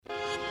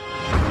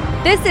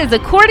This is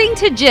According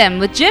to Jim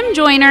with Jim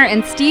Joyner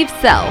and Steve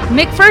Sell,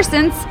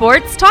 McPherson's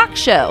sports talk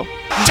show.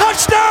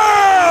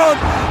 Touchdown!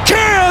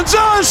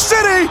 Kansas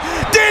City!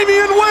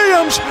 Damian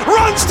Williams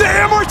runs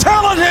to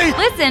immortality!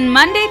 Listen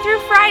Monday through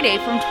Friday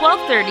from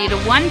 12:30 to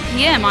 1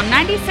 p.m. on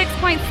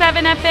 96.7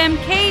 FM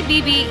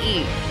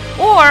KBBE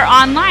or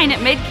online at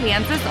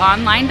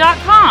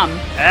midkansasonline.com.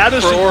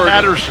 Addison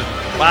Patterson.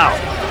 Wow.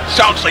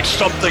 Sounds like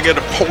something in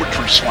a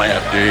poetry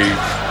slam, Dave.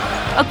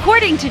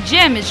 According to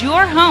Jim is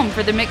your home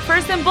for the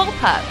McPherson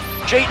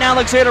Bullpups. Jayton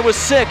Alexander with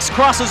 6,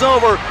 crosses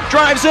over,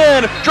 drives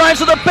in, drives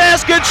to the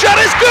basket, shot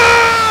is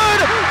good!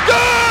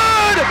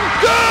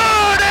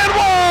 Good, and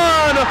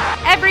one!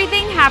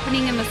 Everything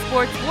happening in the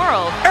sports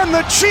world. And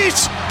the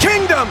Chiefs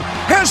Kingdom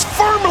has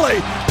firmly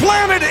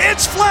planted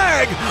its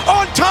flag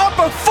on top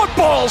of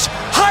football's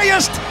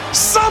highest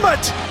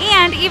summit.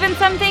 And even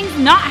some things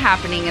not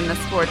happening in the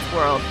sports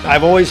world.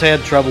 I've always had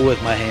trouble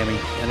with my hammy,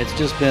 and it's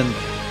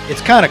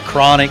kind of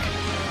chronic,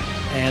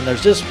 and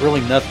there's just really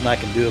nothing I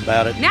can do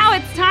about it. Now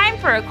it's time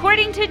for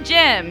According to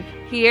Jim.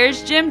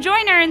 Here's Jim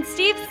Joyner and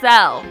Steve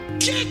Sell.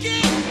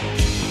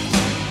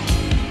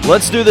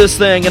 Let's do this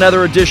thing.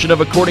 Another edition of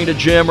According to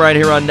Jim right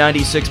here on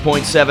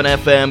 96.7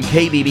 FM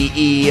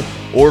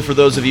KBBE, or for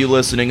those of you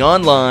listening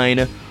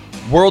online,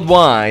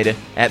 worldwide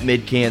at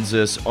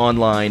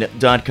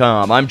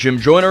midkansasonline.com. I'm Jim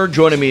Joyner.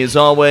 Joining me as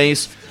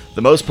always,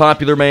 the most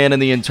popular man in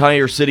the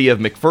entire city of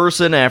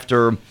McPherson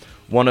after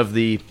one of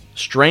the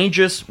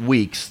strangest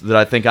weeks that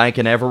I think I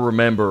can ever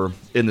remember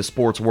in the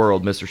sports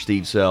world, Mr.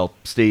 Steve Sell.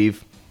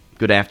 Steve,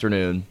 good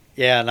afternoon.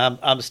 Yeah, and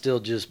I'm still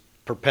just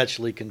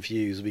perpetually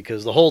confused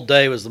because the whole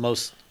day was the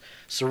most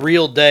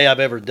surreal day I've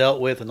ever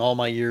dealt with in all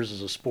my years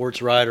as a sports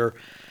writer,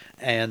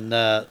 and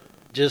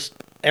just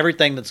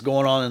everything that's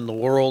going on in the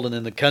world and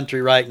in the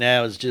country right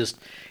now is just,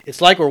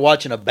 it's like we're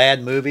watching a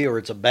bad movie or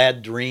it's a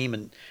bad dream,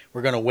 and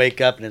we're going to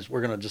wake up and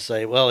we're going to just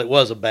say, well, it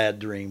was a bad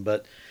dream,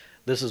 but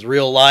this is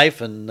real life,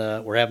 and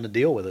we're having to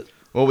deal with it.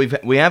 Well,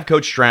 we have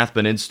Coach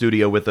Strathman in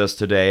studio with us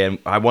today, and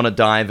I want to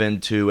dive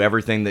into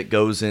everything that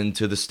goes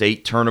into the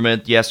state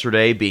tournament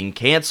yesterday being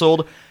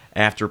canceled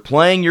after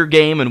playing your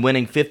game and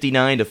winning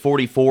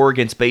 59-44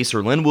 against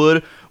Basehor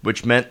Linwood,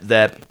 which meant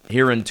that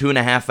here in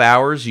 2.5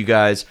 hours, you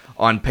guys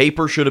on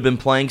paper should have been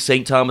playing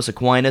St. Thomas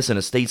Aquinas in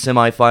a state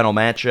semifinal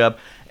matchup,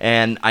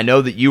 and I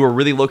know that you were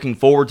really looking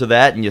forward to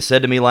that, and you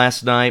said to me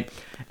last night,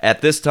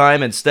 at this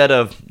time, instead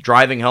of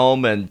driving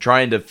home and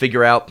trying to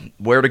figure out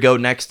where to go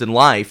next in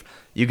life,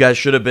 you guys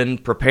should have been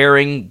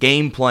preparing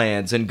game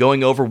plans and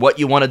going over what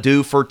you want to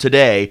do for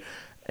today.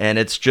 And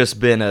it's just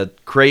been a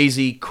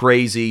crazy,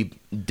 crazy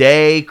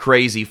day,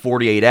 crazy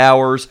 48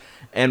 hours,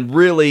 and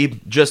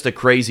really just a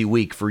crazy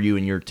week for you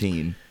and your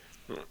team.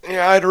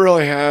 Yeah, it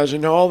really has. You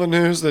know, all the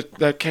news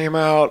that came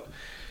out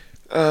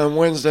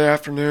Wednesday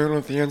afternoon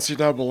with the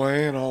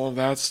NCAA and all of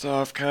that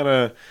stuff kind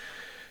of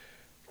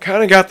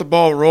got the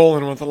ball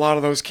rolling with a lot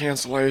of those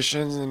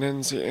cancellations, and then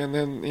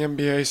the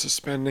NBA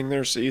suspending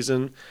their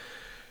season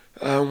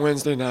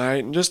Wednesday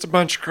night, and just a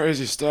bunch of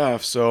crazy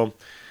stuff. So,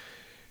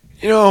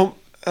 you know,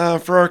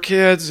 for our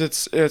kids,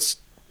 it's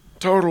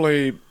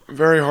totally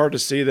very hard to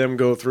see them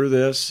go through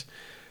this.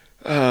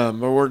 But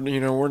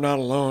we're not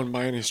alone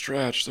by any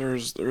stretch.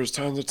 There's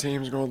tons of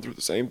teams going through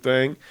the same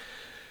thing,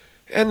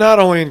 and not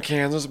only in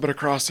Kansas but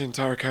across the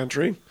entire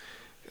country,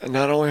 and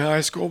not only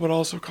high school but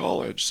also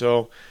college.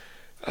 So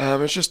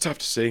it's just tough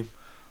to see.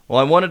 Well,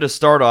 I wanted to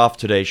start off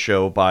today's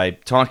show by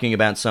talking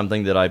about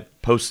something that I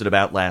posted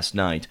about last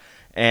night.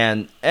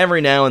 And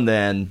every now and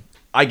then,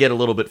 I get a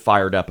little bit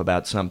fired up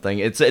about something.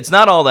 It's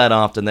not all that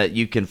often that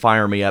you can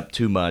fire me up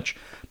too much,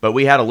 but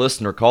we had a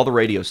listener call the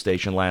radio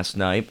station last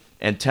night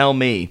and tell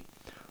me,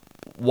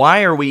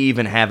 why are we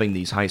even having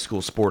these high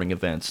school sporting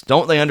events?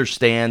 Don't they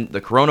understand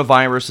the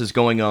coronavirus is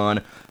going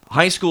on?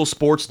 High school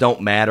sports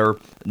don't matter.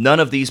 None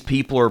of these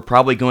people are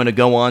probably going to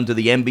go on to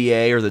the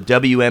NBA or the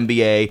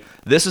WNBA.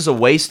 This is a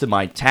waste of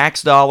my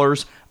tax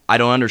dollars. I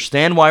don't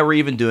understand why we're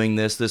even doing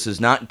this. This is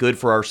not good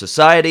for our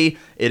society.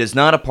 It is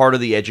not a part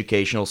of the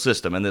educational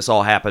system. And this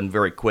all happened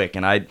very quick.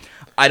 And I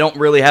don't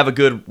really have a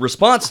good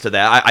response to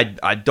that.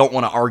 I don't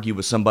want to argue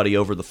with somebody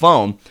over the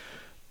phone.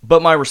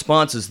 But my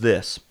response is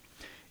this.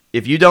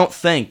 If you don't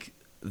think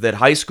that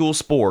high school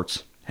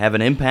sports have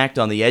an impact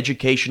on the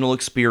educational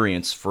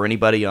experience for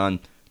anybody on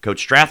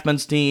Coach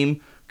Strathman's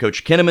team,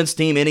 Coach Kinnaman's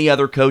team, any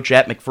other coach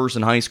at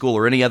McPherson High School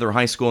or any other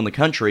high school in the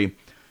country,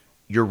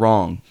 you're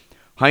wrong.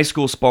 High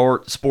school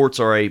sports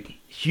are a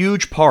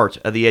huge part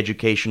of the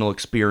educational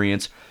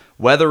experience,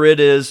 whether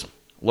it is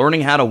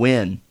learning how to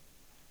win,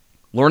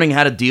 learning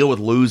how to deal with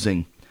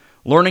losing,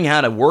 learning how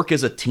to work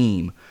as a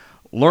team,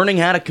 learning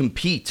how to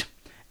compete,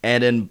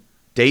 and in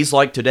days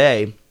like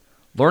today,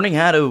 learning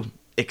how to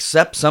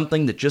accept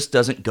something that just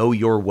doesn't go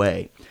your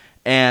way.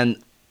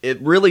 And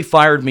it really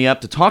fired me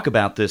up to talk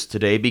about this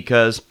today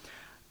because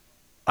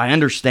I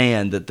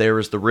understand that there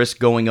is the risk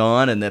going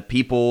on and that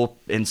people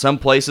in some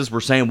places were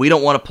saying we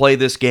don't want to play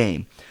this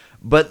game.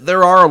 But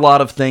there are a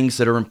lot of things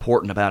that are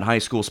important about high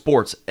school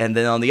sports. And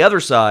then on the other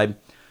side,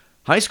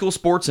 high school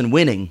sports and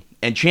winning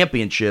and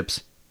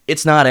championships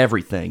it's not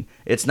everything.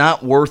 It's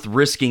not worth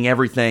risking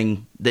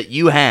everything that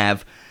you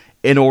have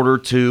in order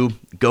to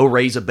go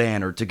raise a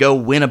banner, to go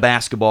win a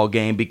basketball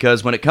game,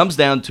 because when it comes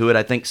down to it,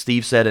 I think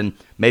Steve said in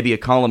maybe a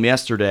column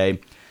yesterday,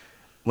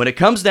 when it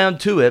comes down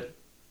to it,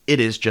 it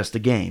is just a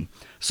game.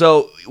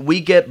 So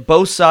we get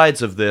both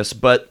sides of this,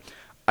 but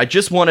I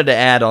just wanted to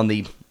add on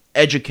the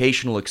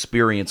educational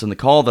experience and the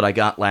call that I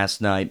got last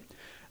night.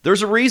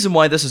 There's a reason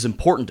why this is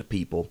important to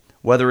people,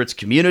 whether it's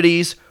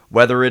communities,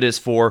 whether it is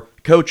for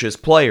coaches,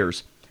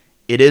 players.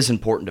 It is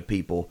important to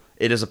people.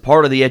 It is a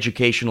part of the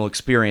educational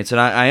experience,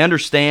 and I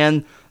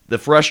understand the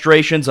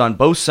frustrations on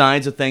both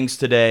sides of things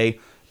today,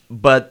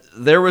 but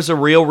there was a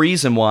real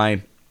reason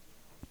why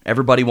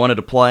everybody wanted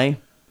to play.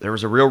 There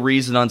was a real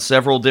reason on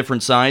several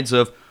different sides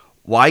of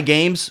why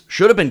games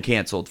should have been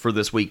canceled for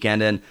this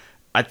weekend, and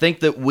I think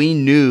that we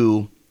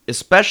knew,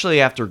 especially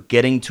after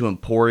getting to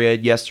Emporia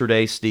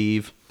yesterday,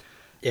 Steve,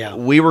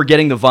 we were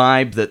getting the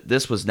vibe that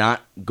this was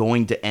not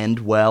going to end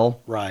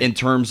well in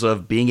terms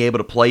of being able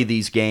to play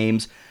these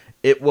games.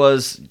 It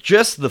was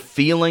just the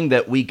feeling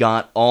that we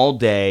got all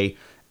day,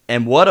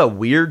 and what a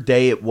weird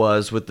day it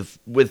was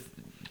with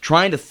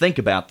trying to think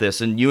about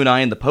this. And you and I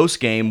in the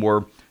postgame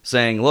were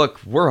saying, look,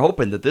 we're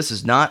hoping that this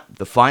is not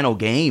the final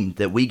game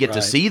that we get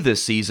to see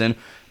this season.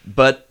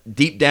 But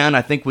deep down,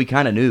 I think we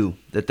kind of knew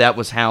that that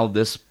was how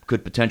this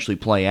could potentially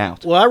play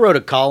out. Well, I wrote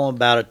a column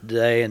about it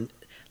today, and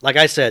like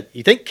I said,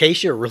 you think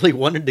Keisha really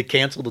wanted to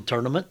cancel the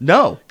tournament?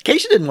 No.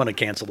 Keisha didn't want to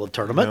cancel the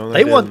tournament. No,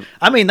 they want.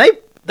 I mean,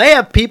 they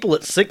have people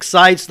at 6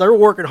 sites. They're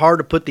working hard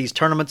to put these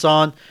tournaments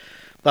on.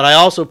 But I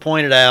also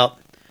pointed out,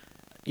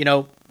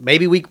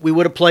 maybe we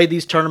would have played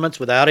these tournaments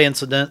without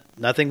incident.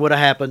 Nothing would have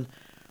happened.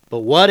 But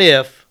what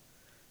if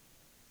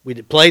we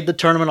played the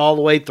tournament all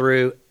the way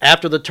through?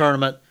 After the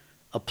tournament,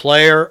 a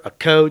player, a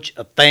coach,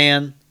 a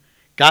fan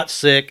got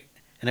sick,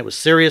 and it was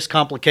serious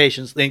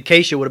complications. Then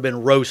Keisha would have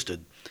been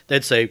roasted.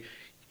 They'd say,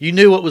 you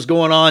knew what was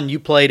going on, you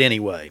played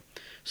anyway.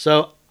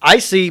 So I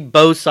see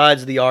both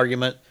sides of the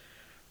argument,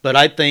 but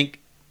I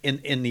think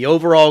in the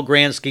overall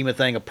grand scheme of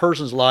thing, a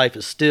person's life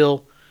is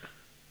still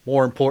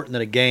more important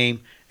than a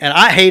game. And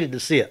I hated to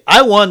see it.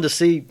 I wanted to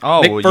see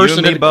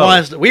McPherson and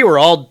Aquinas. We were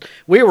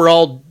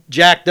all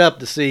jacked up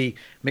to see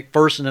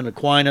McPherson and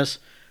Aquinas,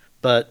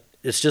 but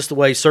it's just the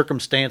way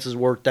circumstances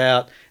worked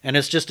out, and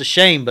it's just a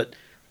shame. But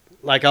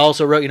like I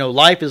also wrote,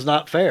 life is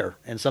not fair,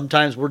 and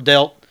sometimes we're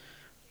dealt,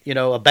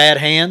 a bad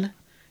hand,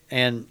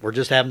 and we're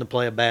just having to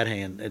play a bad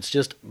hand. It's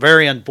just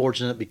very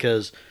unfortunate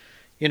because,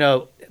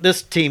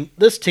 this team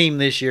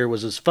this year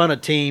was as fun a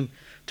team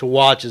to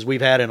watch as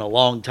we've had in a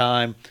long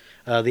time.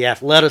 The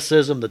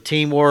athleticism, the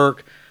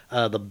teamwork,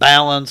 the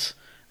balance,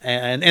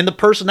 and the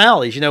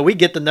personalities. We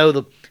get to know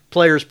the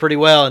players pretty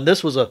well, and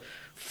this was a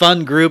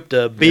fun group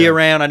to be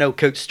around. I know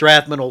Coach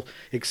Strathman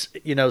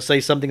will, say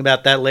something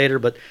about that later,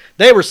 but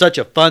they were such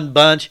a fun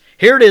bunch.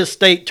 Here it is,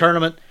 state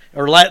tournament,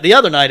 or the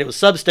other night it was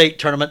sub-state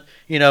tournament,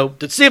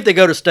 to see if they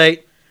go to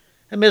state.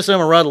 And Miss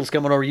Emma Ruddle's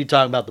coming over, you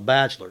talking about The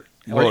Bachelor.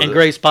 And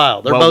Grace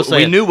Pyle. They're both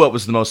saying, we knew what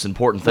was the most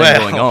important thing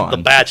going on. The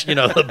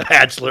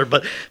Bachelor.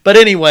 But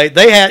anyway,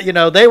 they had,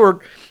 they were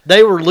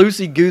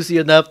loosey-goosey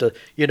enough to,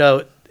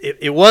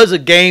 it was a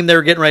game they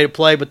were getting ready to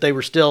play, but they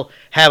were still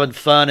having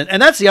fun.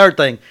 And that's the other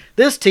thing.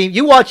 This team,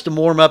 you watched them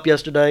warm up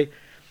yesterday.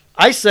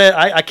 I said,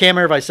 I can't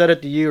remember if I said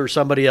it to you or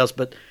somebody else,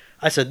 but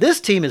I said, this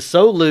team is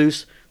so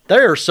loose. They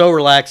are so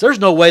relaxed. There's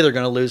no way they're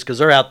going to lose because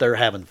they're out there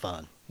having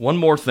fun. One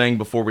more thing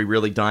before we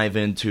really dive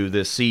into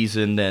this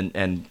season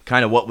and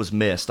kind of what was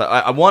missed.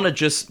 I want to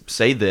just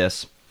say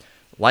this.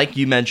 Like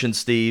you mentioned,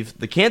 Steve,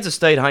 the Kansas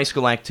State High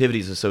School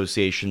Activities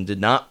Association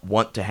did not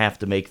want to have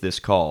to make this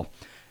call.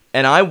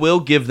 And I will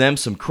give them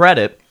some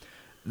credit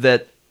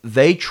that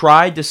they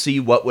tried to see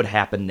what would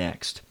happen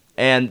next.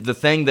 And the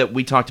thing that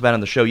we talked about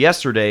on the show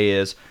yesterday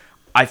is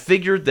I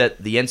figured that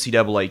the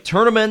NCAA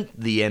tournament,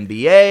 the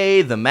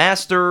NBA, the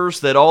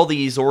Masters, that all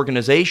these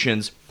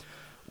organizations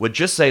would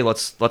just say,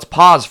 let's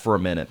pause for a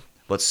minute.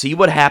 Let's see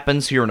what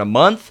happens here in a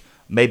month,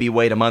 maybe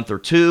wait a month or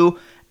two,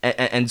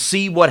 and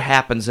see what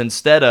happens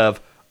instead of,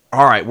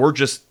 all right, we're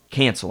just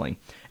canceling.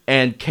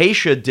 And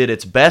Keisha did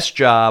its best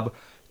job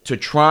to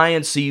try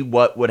and see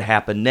what would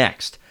happen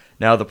next.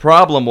 Now, the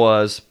problem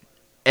was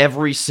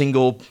every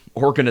single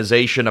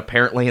organization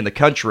apparently in the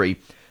country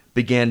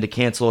began to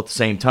cancel at the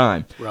same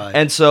time. Right.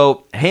 And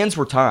so hands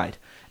were tied.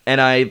 And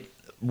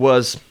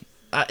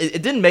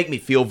it didn't make me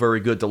feel very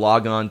good to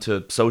log on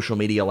to social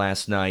media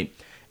last night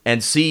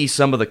and see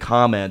some of the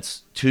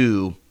comments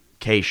to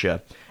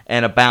Keisha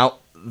and about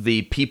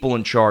the people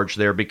in charge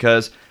there,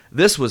 because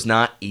this was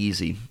not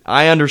easy.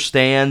 I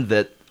understand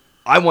that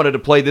I wanted to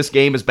play this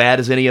game as bad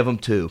as any of them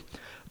too,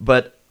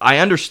 but I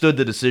understood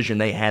the decision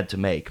they had to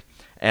make.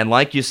 And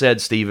like you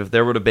said, Steve, if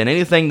there would have been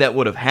anything that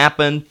would have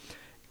happened,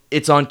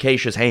 it's on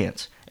Keisha's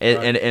hands,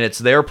 and it's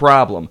their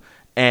problem.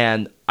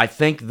 And I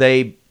think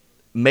they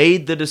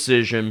made the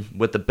decision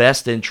with the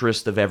best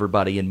interest of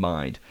everybody in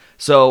mind.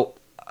 So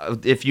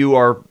if you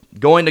are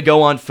going to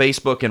go on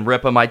Facebook and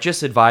rip them, I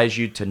just advise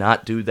you to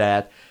not do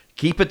that.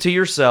 Keep it to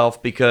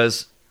yourself,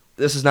 because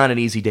this is not an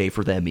easy day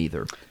for them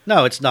either.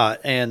 No, it's not.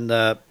 And,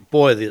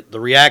 boy, the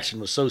reaction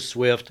was so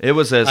swift. It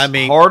was as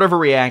hard of a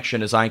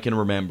reaction as I can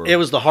remember. It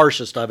was the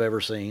harshest I've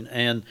ever seen.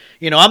 And,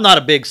 I'm not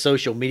a big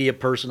social media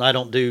person. I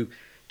don't do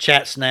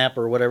chat snap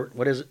or whatever.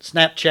 What is it?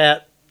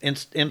 Snapchat,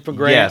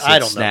 Instagram? Yes, I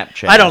don't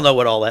Snapchat. know. I don't know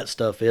what all that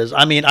stuff is.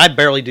 I mean, I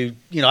barely do,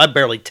 I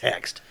barely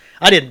text.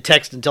 I didn't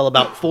text until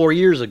about 4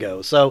 years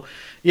ago. So,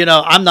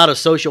 I'm not a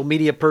social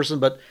media person,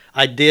 but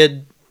I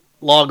did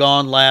log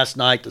on last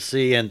night to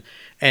see. And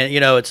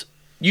it's,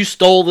 you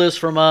stole this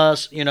from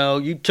us.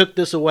 You took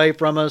this away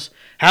from us.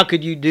 How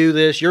could you do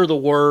this? You're the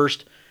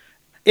worst.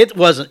 It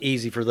wasn't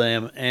easy for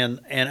them, and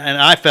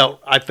I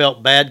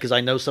felt bad because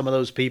I know some of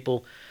those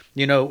people,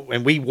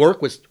 and we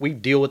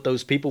deal with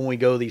those people when we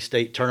go to these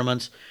state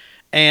tournaments,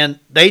 and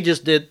they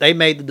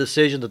made the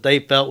decision that they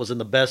felt was in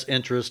the best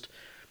interest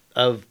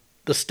of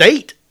the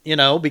state,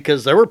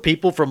 because there were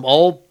people from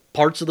all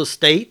parts of the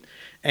state,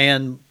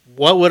 and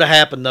what would have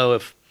happened though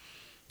if,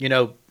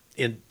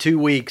 in 2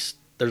 weeks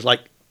there's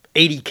like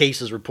 80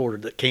 cases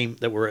reported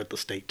that were at the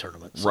state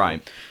tournament.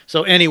 Right.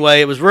 So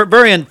anyway, it was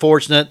very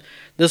unfortunate.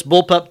 This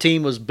Bullpup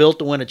team was built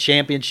to win a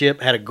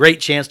championship, had a great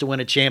chance to win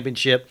a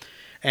championship.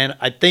 And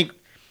I think,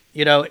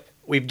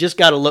 we've just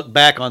got to look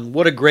back on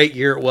what a great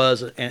year it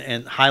was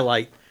and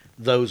highlight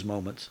those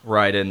moments.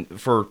 Right.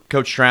 And for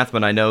Coach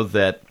Strathman, I know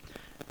that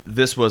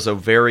this was a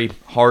very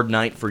hard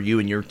night for you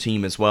and your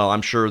team as well.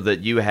 I'm sure that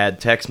you had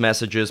text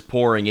messages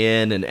pouring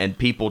in and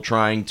people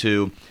trying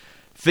to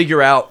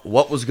figure out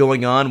what was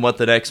going on, what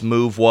the next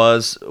move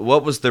was.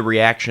 What was the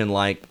reaction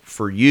like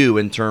for you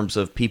in terms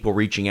of people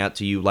reaching out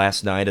to you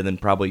last night and then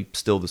probably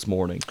still this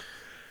morning?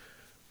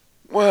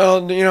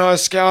 Well, I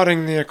was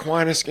scouting the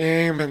Aquinas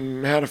game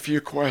and had a few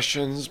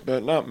questions,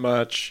 but not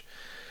much.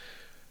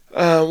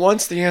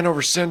 Once the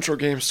Andover Central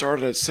game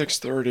started at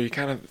 6:30,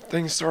 kind of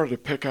things started to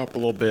pick up a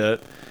little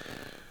bit.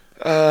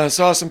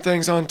 Saw some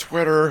things on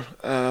Twitter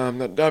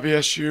that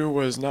WSU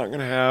was not going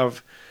to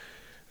have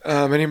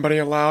anybody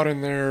allowed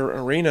in their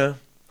arena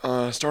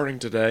starting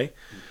today.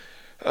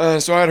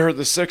 So I'd heard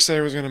the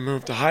 6A was going to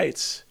move to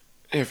Heights,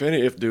 if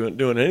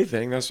doing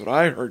anything. That's what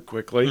I heard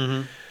quickly.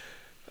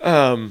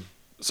 Mm-hmm.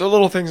 So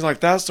little things like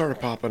that started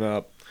popping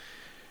up.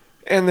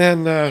 And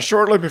then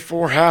shortly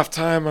before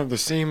halftime of the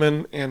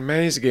Seaman and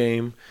Mays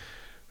game,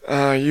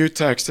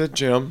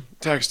 Jim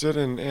texted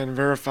and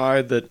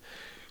verified that,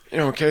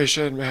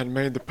 Keisha had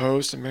made the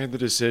post and made the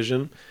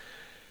decision.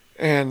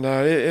 And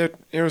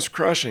it was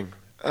crushing.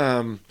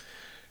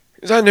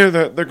 Because I knew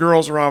that the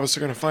girls were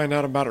obviously going to find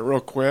out about it real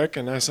quick,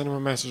 and I sent them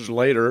a message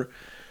later.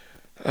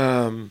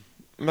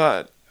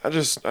 But I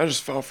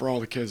just felt for all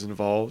the kids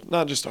involved,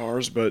 not just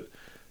ours, but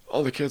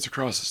all the kids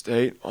across the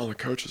state, all the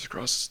coaches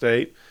across the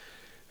state,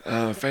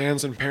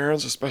 fans and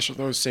parents, especially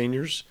those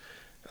seniors.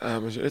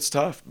 It's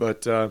tough,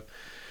 but I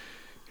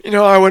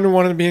wouldn't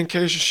want to be in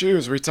Keisha's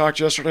shoes. We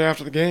talked yesterday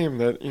after the game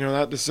that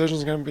that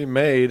decision's going to be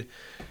made,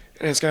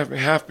 and it's going to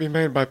have to be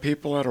made by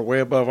people that are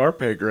way above our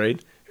pay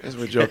grade, as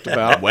we joked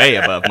about. Way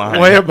above mine.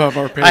 Way above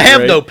our pay grade. I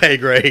have no pay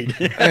grade.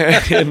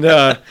 and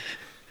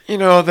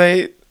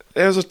it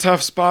was a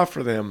tough spot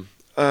for them.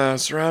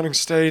 Surrounding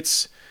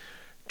states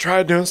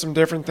tried doing some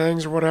different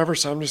things or whatever,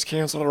 some just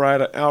canceled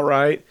it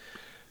outright.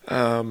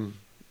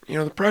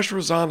 The pressure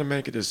was on to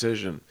make a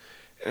decision.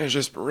 And it's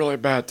just really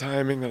bad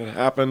timing that it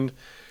happened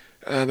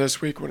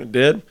this week when it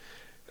did.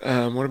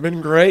 Would have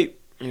been great,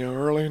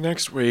 early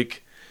next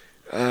week.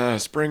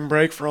 Spring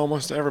break for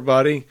almost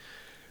everybody.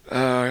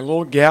 A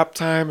little gap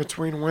time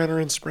between winter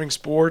and spring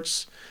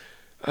sports.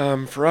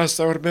 For us,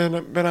 that would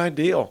have been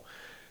ideal.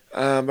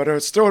 But it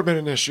would still have been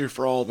an issue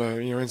for all the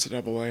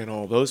NCAA and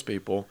all those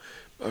people.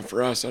 But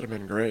for us, that would have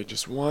been great.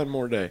 Just one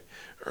more day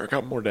or a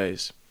couple more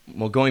days.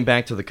 Well, going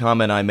back to the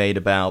comment I made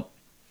about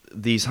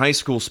these high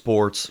school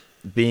sports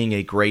being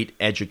a great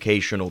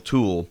educational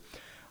tool,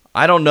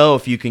 I don't know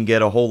if you can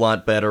get a whole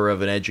lot better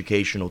of an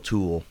educational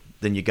tool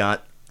than you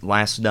got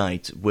last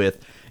night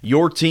with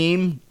your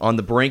team on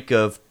the brink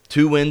of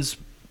 2 wins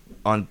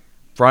on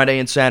Friday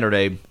and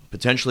Saturday,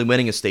 potentially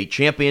winning a state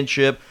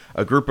championship,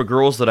 a group of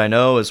girls that I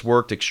know has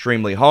worked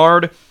extremely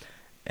hard,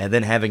 and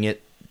then having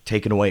it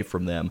taken away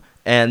from them.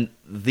 And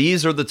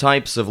these are the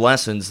types of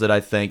lessons that I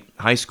think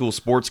high school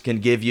sports can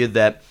give you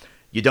that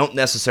you don't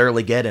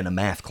necessarily get in a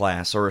math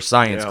class or a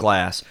science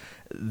class.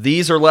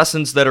 These are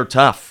lessons that are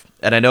tough,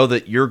 and I know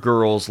that your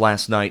girls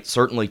last night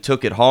certainly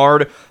took it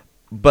hard,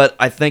 but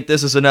I think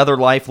this is another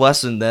life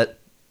lesson that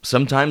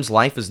sometimes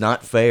life is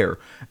not fair,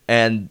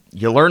 and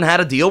you learn how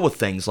to deal with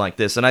things like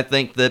this, and I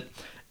think that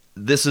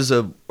this is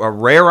a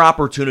rare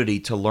opportunity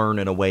to learn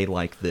in a way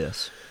like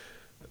this.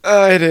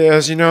 It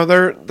is.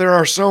 There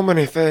are so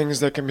many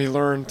things that can be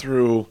learned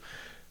through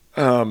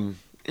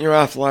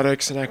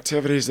athletics and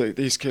activities that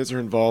these kids are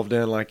involved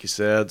in, like you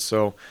said.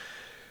 So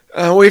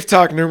we've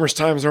talked numerous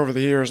times over the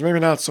years, maybe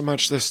not so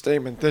much this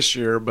statement this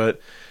year, but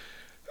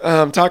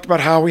talked about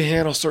how we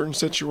handle certain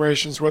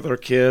situations with our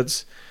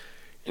kids.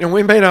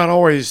 We may not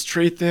always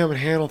treat them and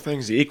handle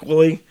things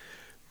equally,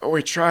 but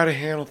we try to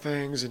handle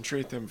things and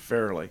treat them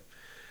fairly.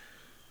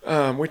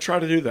 We try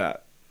to do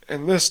that.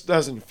 And this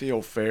doesn't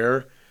feel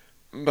fair.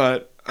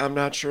 but I'm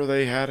not sure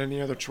they had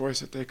any other choice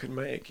that they could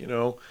make,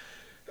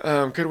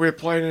 Could we have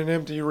played in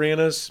empty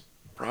arenas?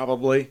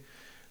 Probably.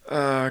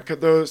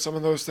 Could some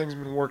of those things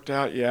have been worked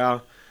out? Yeah.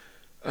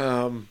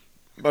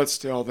 But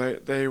still,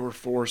 they were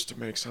forced to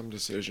make some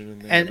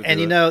decision. And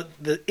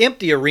the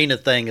empty arena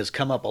thing has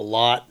come up a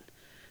lot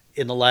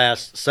in the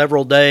last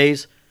several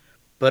days,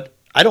 but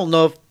I don't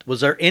know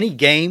was there any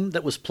game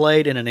that was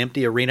played in an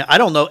empty arena? I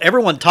don't know.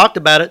 Everyone talked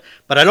about it,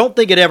 but I don't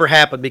think it ever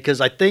happened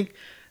because I think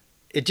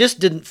it just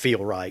didn't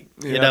feel right.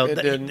 Yeah, it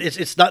didn't.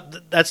 It's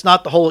not. That's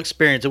not the whole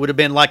experience. It would have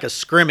been like a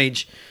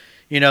scrimmage,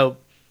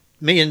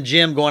 me and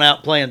Jim going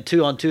out playing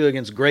 2-on-2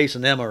 against Grace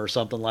and Emma or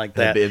something like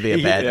that. It'd be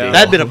a bad deal.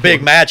 That'd been a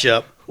big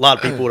matchup. A lot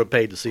of people would have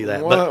paid to see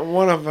that.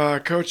 One of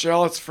Coach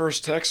Ellett's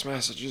first text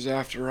messages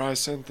after I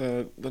sent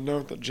the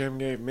note that Jim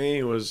gave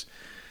me was,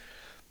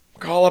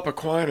 "Call up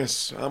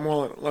Aquinas. I'm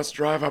willing. Let's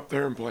drive up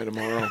there and play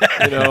tomorrow."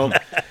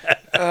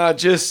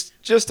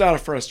 Just out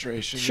of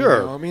frustration.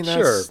 Sure. I mean,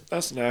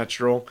 that's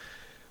natural.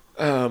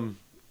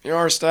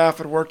 Our staff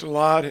had worked a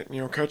lot.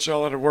 Coach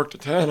Ellett had worked a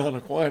ton on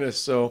Aquinas,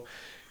 so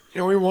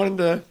we wanted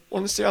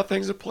to see how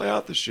things would play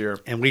out this year.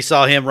 And we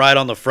saw him right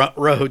on the front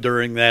row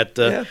during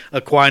that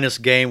Aquinas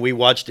game. We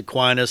watched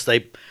Aquinas.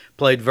 They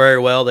played very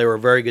well. They were a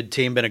very good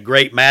team. Been a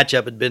great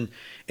matchup. It'd been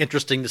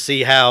interesting to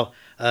see how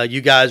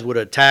you guys would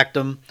have attacked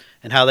them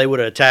and how they would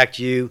have attacked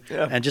you,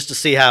 and just to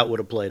see how it would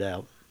have played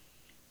out.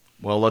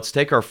 Well, let's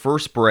take our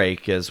first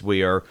break as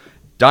we are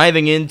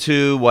diving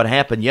into what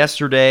happened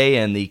yesterday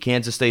and the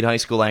Kansas State High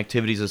School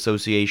Activities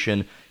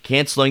Association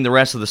canceling the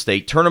rest of the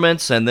state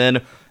tournaments. And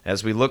then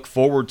as we look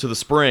forward to the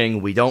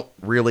spring, we don't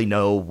really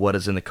know what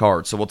is in the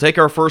cards. So we'll take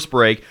our first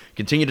break,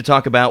 continue to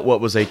talk about what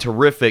was a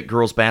terrific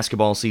girls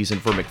basketball season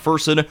for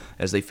McPherson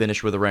as they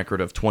finish with a record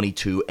of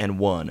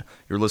 22-1.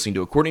 You're listening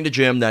to According to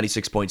Jim,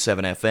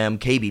 96.7 FM,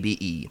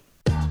 KBBE.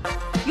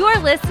 You're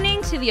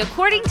listening to the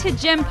According to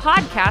Jim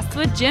podcast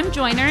with Jim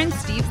Joyner and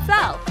Steve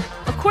Self.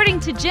 According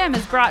to Jim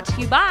is brought to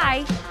you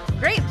by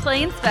Great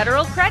Plains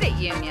Federal Credit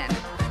Union,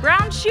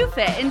 Brown Shoe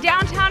Fit in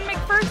downtown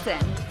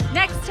McPherson,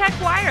 Next Tech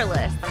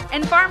Wireless,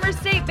 and Farmers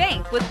State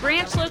Bank with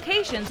branch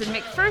locations in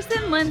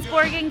McPherson,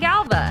 Lindsborg, and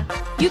Galva.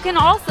 You can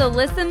also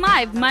listen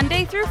live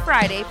Monday through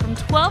Friday from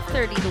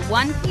 12:30 to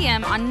 1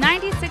 p.m. on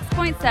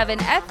 96.7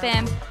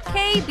 FM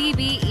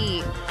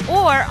KBBE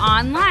or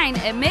online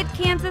at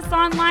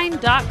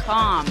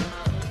midkansasonline.com.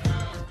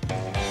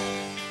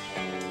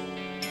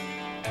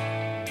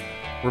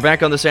 We're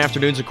back on this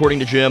afternoon's According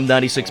to Jim,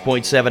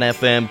 96.7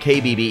 FM,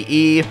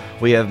 KBBE.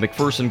 We have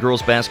McPherson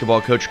girls basketball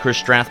coach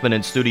Chris Strathman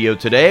in studio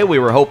today. We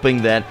were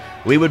hoping that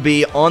we would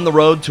be on the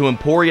road to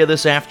Emporia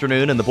this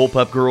afternoon and the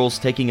Bullpup girls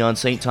taking on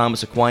St.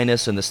 Thomas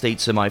Aquinas in the state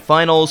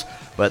semifinals,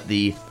 but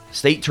the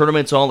state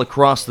tournaments all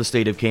across the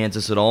state of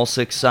Kansas at all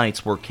 6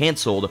 sites were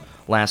canceled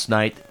last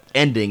night,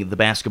 ending the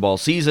basketball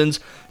seasons.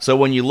 So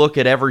when you look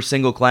at every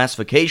single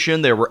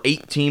classification, there were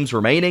 8 teams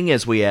remaining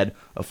as we had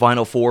a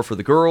Final Four for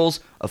the girls,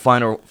 a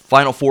Final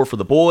Four for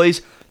the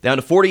boys, down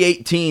to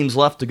 48 teams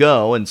left to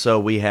go. And so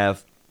we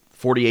have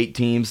 48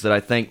 teams that I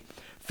think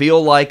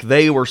feel like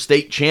they were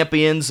state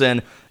champions.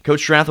 And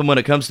Coach Stratham, when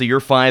it comes to your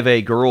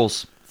 5A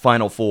girls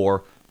Final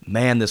Four,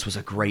 man, this was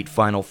a great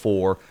Final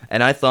Four.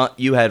 And I thought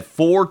you had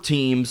 4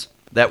 teams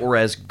that were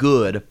as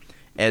good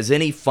as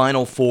any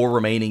Final Four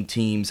remaining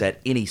teams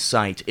at any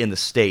site in the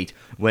state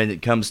when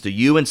it comes to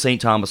you and St.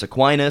 Thomas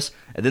Aquinas,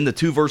 and then the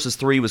 2 versus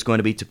 3 was going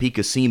to be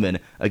Topeka Seaman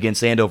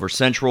against Andover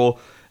Central.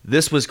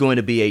 This was going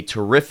to be a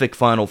terrific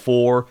Final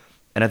Four,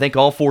 and I think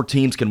all 4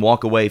 teams can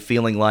walk away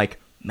feeling like,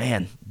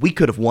 man, we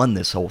could have won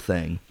this whole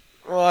thing.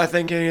 Well, I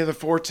think any of the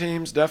 4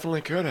 teams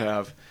definitely could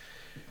have.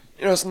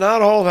 It's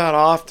not all that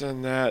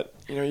often that,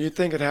 you'd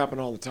think it happened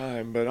all the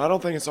time, but I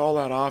don't think it's all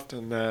that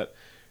often that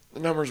the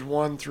numbers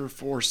 1 through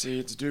 4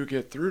 seeds do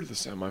get through to the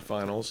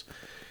semifinals,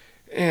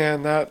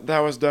 and that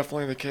was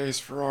definitely the case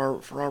for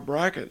our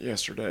bracket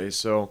yesterday.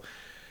 So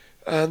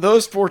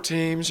those 4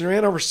 teams,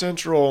 Andover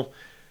Central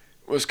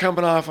was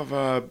coming off of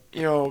a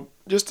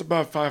just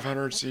above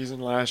 500 season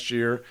last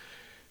year,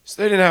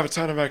 so they didn't have a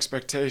ton of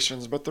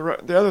expectations, but the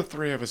other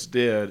 3 of us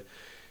did,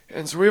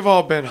 and so we've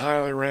all been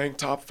highly ranked,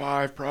 top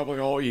 5 probably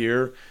all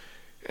year,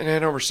 and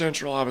Andover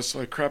Central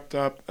obviously crept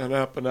up and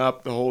up and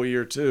up the whole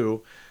year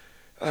too.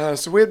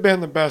 So we had been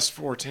the best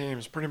 4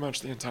 teams pretty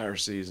much the entire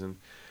season.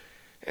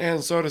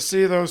 And so to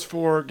see those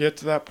 4 get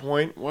to that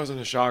point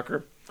wasn't a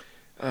shocker.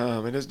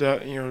 It is,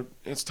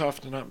 it's tough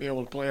to not be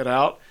able to play it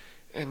out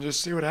and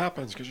just see what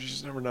happens because you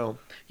just never know.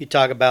 You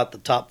talk about the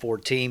top 4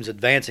 teams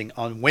advancing.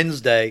 On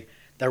Wednesday,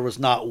 there was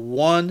not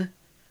one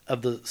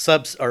of the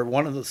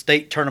one of the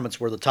state tournaments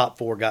where the top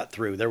 4 got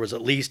through. There was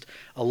at least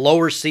a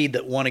lower seed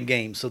that won a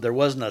game. So there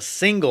wasn't a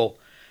single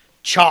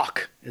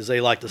chalk, as they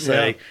like to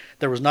say. Yeah.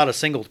 There was not a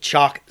single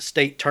chalk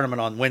state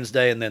tournament on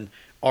Wednesday, and then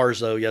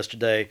Arzo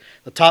yesterday.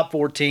 The top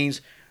 4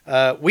 teams,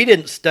 we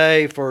didn't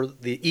stay for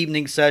the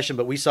evening session,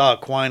 but we saw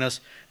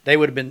Aquinas.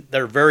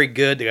 They're very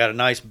good. They got a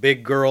nice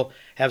big girl,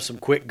 have some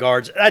quick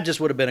guards. That just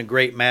would have been a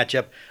great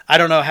matchup. I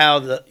don't know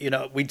how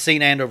we'd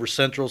seen Andover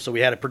Central, so we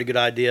had a pretty good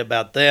idea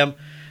about them.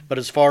 But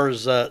as far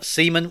as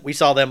Seaman, we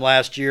saw them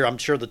last year. I'm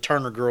sure the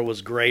Turner girl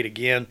was great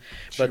again.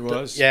 She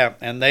was. Yeah,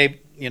 and they,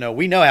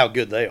 we know how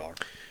good they are.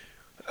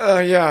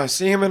 Yeah,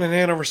 Seaman and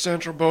Hanover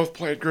Central both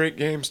played great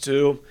games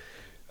too.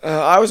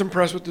 I was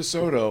impressed with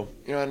DeSoto.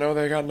 I know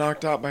they got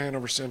knocked out by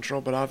Hanover Central,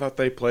 but I thought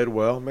they played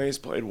well. Mays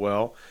played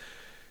well.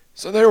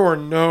 So there were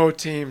no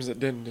teams that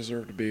didn't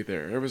deserve to be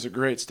there. It was a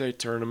great state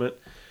tournament.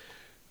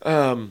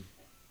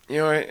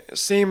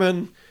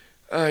 Seaman,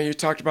 you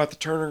talked about the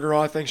Turner girl.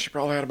 I think she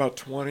probably had about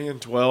 20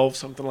 and 12,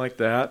 something like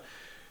that.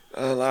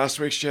 Last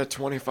week she had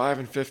 25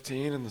 and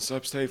 15 in the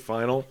sub-state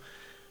final.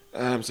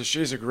 So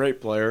she's a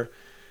great player.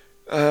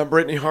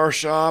 Brittany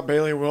Harshaw,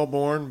 Bailey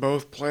Wilborn,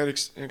 both played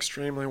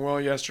extremely well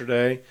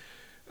yesterday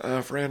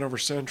for Hanover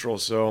Central.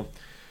 So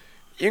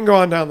you can go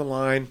on down the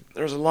line.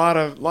 There's a lot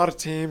of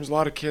teams, a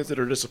lot of kids that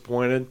are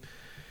disappointed.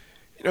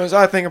 As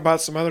I think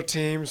about some other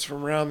teams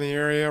from around the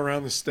area,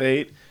 around the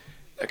state,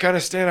 that kind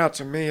of stand out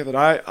to me that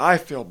I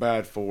feel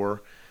bad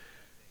for,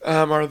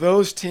 are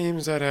those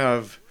teams that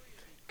have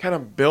kind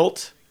of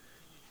built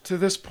to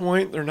this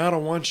point. They're not a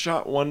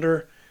one-shot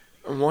wonder,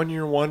 a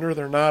one-year wonder.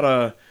 They're not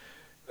a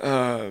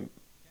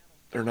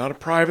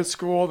private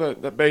school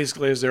that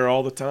basically is there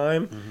all the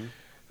time.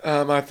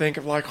 Mm-hmm. I think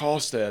of like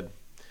Halstead.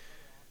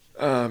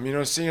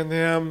 Seeing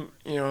them,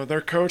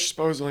 their coach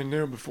supposedly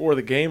knew before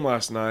the game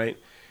last night.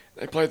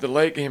 They played the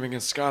late game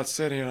against Scott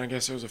City, and I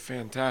guess it was a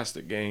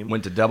fantastic game.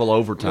 Went to double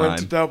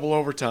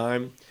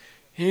overtime.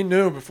 He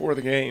knew before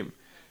the game.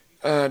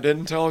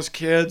 Didn't tell his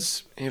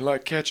kids. He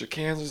let Catch at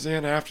Kansas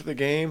in after the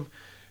game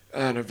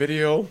and a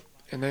video,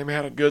 and they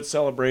had a good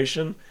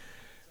celebration.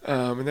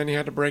 And then he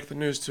had to break the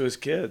news to his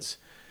kids.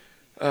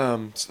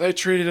 So they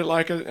treated it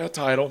like a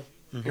title,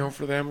 mm-hmm.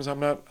 For them.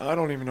 I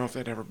don't even know if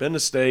they'd ever been to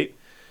state.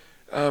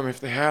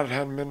 If they had, it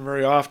hadn't been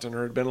very often,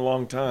 or it had been a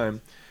long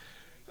time.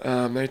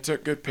 They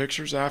took good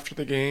pictures after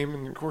the game,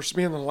 and of course,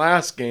 being the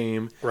last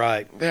game,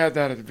 right, they had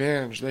that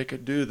advantage. They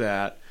could do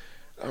that,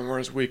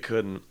 whereas we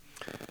couldn't.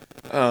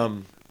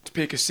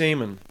 Topeka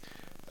Seaman,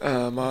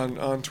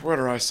 on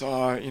Twitter, I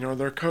saw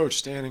their coach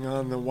standing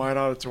on the White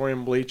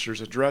Auditorium bleachers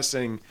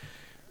addressing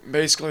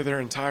basically their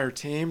entire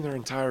team, their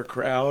entire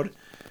crowd.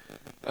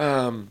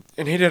 And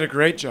he did a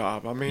great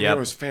job. It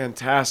was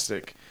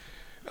fantastic.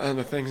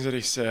 The things that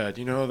he said,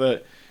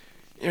 that,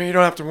 you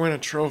don't have to win a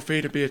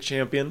trophy to be a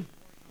champion.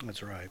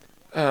 That's right.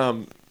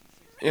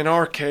 In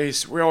our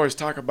case, we always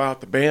talk about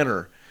the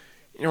banner,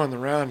 in the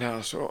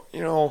roundhouse. So,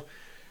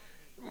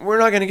 we're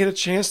not going to get a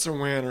chance to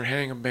win or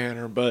hang a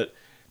banner, but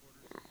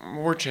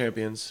we're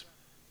champions.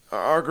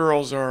 Our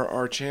girls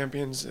are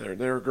champions.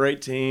 They're a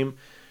great team.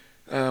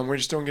 We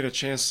just don't get a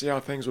chance to see how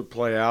things would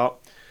play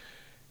out.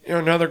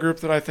 Another group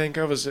that I think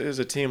of is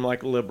a team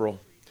like Liberal.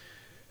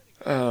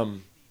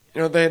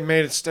 They had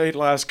made it state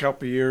last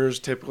couple of years,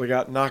 typically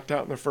got knocked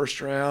out in the first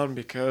round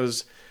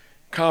because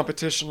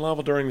competition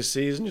level during the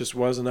season just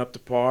wasn't up to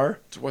par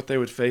to what they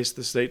would face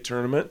the state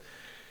tournament.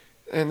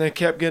 And they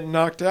kept getting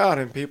knocked out,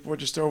 and people would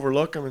just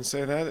overlook them and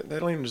say that they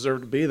don't even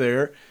deserve to be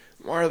there.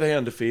 Why are they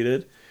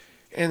undefeated?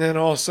 And then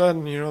all of a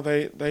sudden,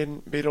 they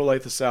beat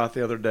Olathe South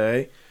the other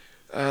day.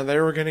 They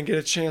were going to get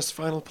a chance to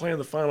finally play in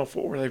the Final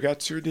Four. They've got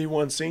 2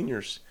 D1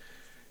 seniors.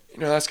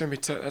 That's going to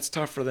be that's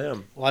tough for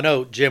them. Well, I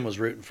know Jim was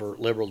rooting for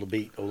Liberal to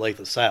beat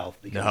Olathe South.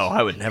 No,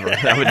 I would never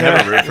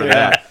root for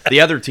that.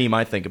 The other team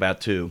I think about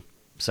too,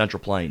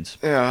 Central Plains.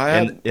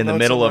 Yeah, in the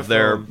middle of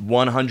their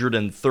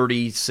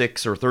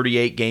 136 or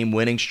 38 game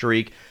winning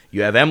streak,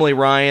 you have Emily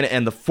Ryan,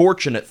 and the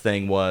fortunate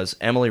thing was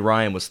Emily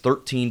Ryan was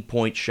 13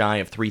 points shy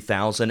of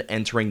 3,000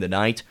 entering the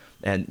night,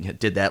 and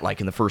did that like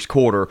in the first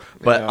quarter.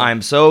 But yeah.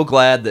 I'm so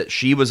glad that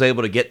she was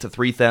able to get to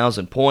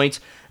 3,000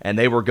 points, and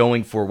they were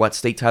going for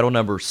state title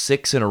number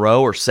 6 in a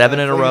row or 7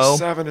 in a row?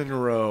 7 in a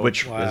row.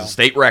 Which was a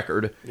state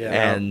record,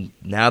 and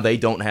now they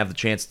don't have the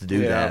chance to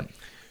do that.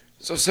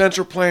 So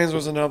Central Plains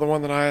was another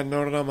one that I had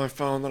noted on my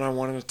phone that I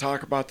wanted to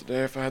talk about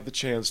today if I had the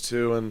chance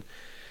to. And,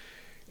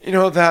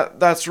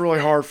 that's really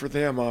hard for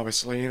them,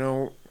 obviously.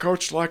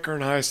 Coach Lecker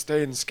and I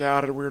stayed and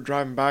scouted. We were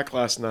driving back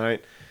last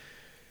night,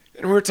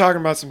 and we were talking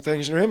about some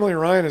things. Emily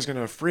Ryan is going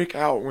to freak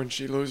out when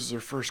she loses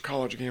her first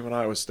college game at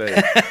Iowa State.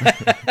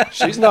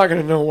 She's not going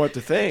to know what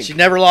to think. She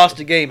never lost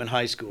a game in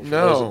high school. For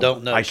those that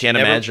don't know. I can't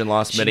imagine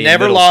lost many. She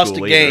never in lost a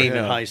school game either.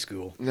 in high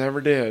school. Never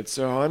did.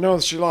 So I know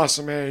she lost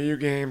some AAU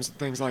games and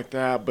things like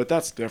that, but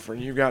that's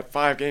different. You've got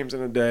 5 games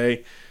in a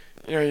day.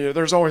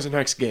 There's always a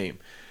next game.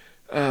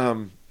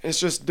 It's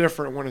just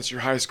different when it's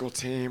your high school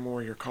team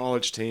or your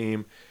college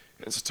team.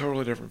 It's a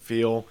totally different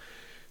feel.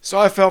 So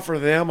I felt for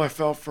them. I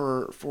felt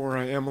for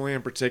Emily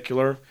in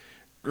particular.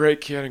 Great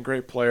kid and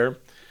great player.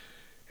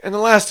 And the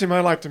last team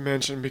I'd like to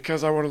mention,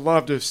 because I would have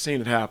loved to have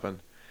seen it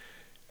happen,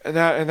 and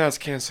that's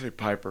Kansas City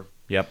Piper.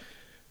 Yep.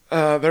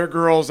 Their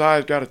girls,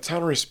 I've got a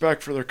ton of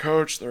respect for their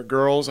coach. Their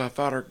girls, I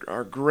thought,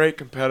 are great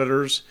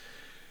competitors.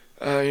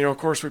 Of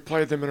course, we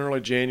played them in early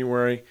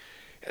January.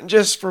 And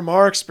just from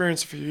our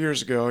experience a few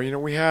years ago,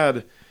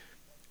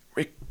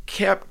 we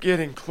kept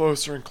getting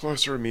closer and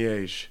closer to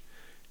Miege,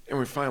 and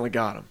we finally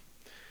got them.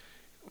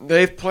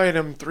 They've played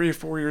them 3 or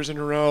 4 years in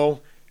a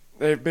row.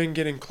 they've been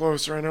getting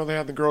closer. I know they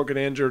had the girl get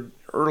injured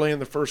early in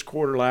the first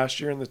quarter last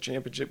year in the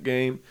championship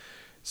game,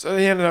 so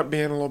they ended up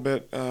being a little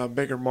bit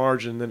bigger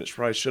margin than it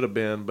probably should have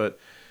been. But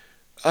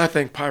I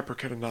think Piper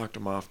could have knocked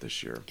them off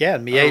this year. Yeah,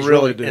 and I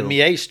really do. And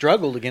Mier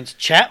struggled against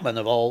Chapman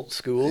of all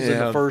schools in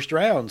the first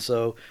round.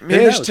 So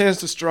Mier tends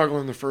to struggle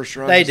in the first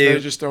round. They do. They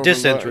just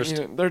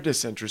Disinterest. They're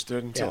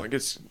disinterested until it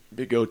gets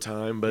big go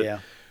time. But yeah.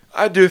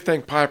 I do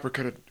think Piper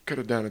could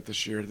have done it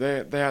this year.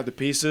 They had the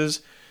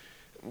pieces,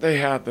 they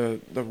had the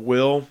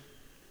will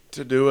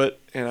to do it,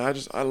 and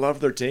I love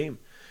their team.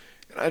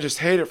 And I just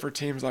hate it for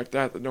teams like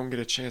that don't get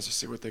a chance to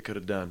see what they could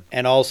have done.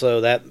 And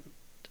also that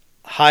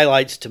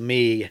highlights to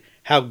me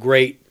how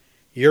great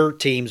your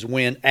team's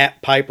win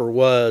at Piper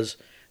was,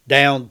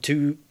 down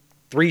 2-3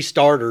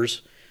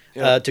 starters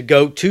to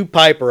go to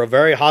Piper, a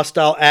very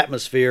hostile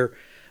atmosphere,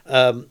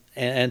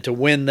 and to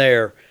win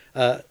there.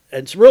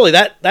 It's really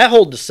that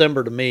whole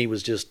December to me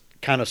was just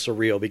kind of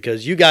surreal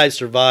because you guys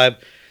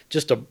survived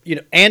just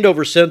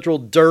Andover Central,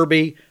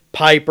 Derby,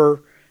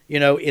 Piper.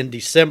 In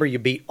December you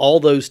beat all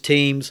those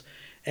teams.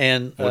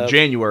 And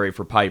January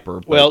for Piper.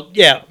 It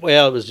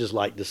was just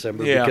like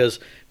December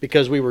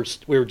because we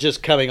were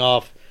just coming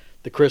off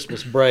the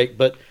Christmas break.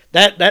 But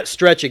that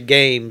stretch of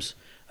games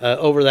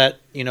over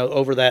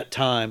that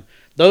time,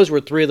 those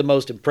were 3 of the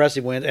most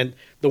impressive wins. And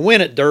the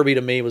win at Derby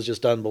to me was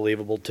just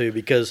unbelievable too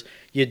because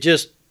you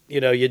just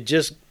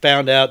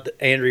found out that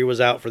Andrea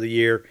was out for the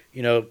year,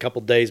 a couple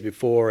days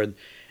before,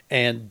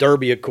 and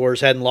Derby of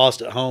course hadn't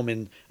lost at home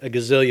in a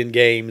gazillion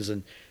games,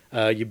 and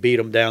you beat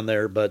them down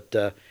there,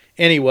 but.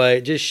 Anyway,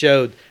 it just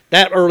showed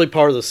that early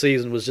part of the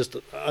season was just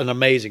an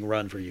amazing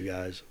run for you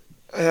guys.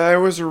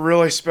 It was a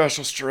really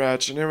special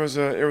stretch, and it was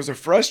a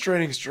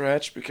frustrating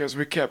stretch because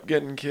we kept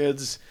getting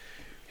kids,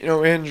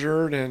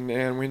 injured,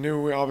 and we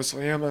knew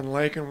obviously Emma and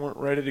Lakin weren't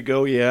ready to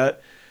go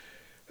yet.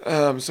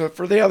 So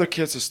for the other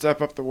kids to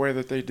step up the way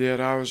that they did,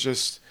 I was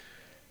just,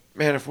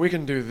 man, if we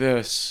can do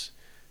this,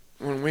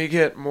 when we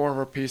get more of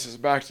our pieces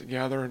back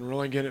together and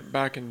really get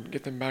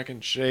them back in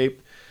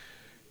shape,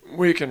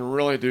 we can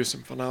really do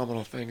some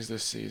phenomenal things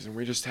this season.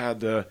 We just had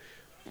to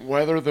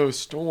weather those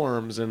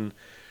storms, and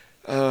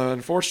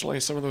unfortunately,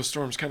 some of those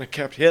storms kind of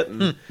kept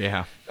hitting.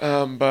 Yeah.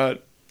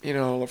 But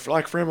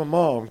like for Emma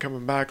Mom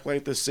coming back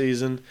late this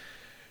season,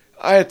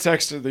 I had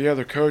texted the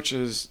other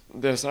coaches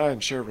this. I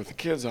hadn't shared with the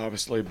kids,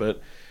 obviously,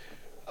 but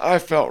I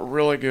felt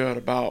really good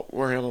about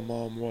where Emma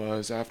Mom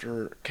was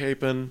after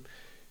Capon,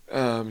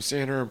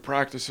 seeing her in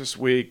practice this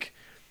week.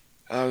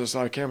 I was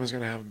like, Emma's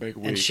going to have a big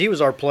week. And she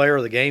was our player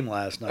of the game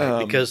last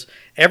night because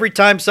every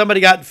time somebody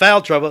got in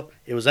foul trouble,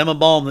 it was Emma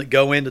Baum that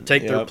go in to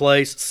take their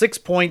place. 6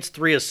 points,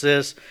 3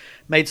 assists,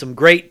 made some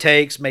great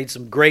takes, made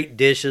some great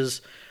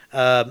dishes.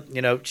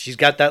 She's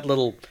got that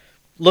little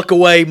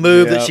look-away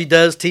move that she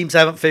does. Teams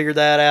haven't figured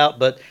that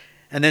out.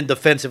 And then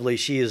defensively,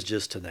 she is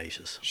just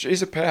tenacious.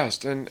 She's a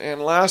pest.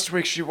 And last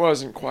week she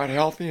wasn't quite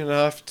healthy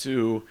enough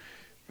to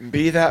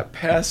be that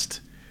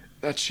pest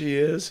that she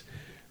is.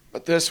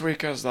 But this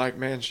week I was like,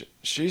 man,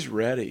 she's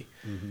ready,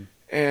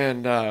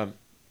 and proud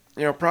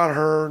of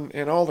her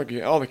and all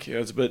the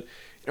kids. But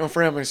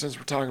for Emily, since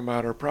we're talking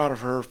about her, proud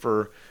of her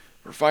for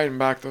fighting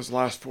back those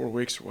last 4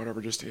 weeks or whatever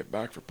just to get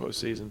back for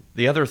postseason.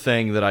 The other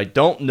thing that I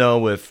don't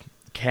know if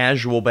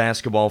casual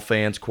basketball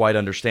fans quite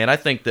understand, I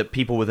think that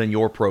people within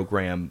your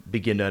program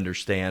begin to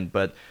understand,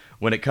 but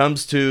when it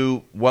comes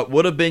to what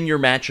would have been your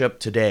matchup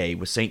today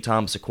with St.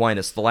 Thomas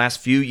Aquinas, the last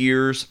few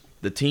years,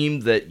 the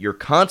team that you're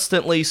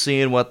constantly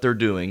seeing what they're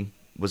doing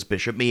was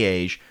Bishop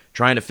Miege,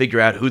 trying to figure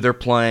out who they're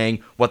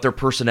playing, what their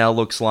personnel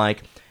looks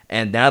like,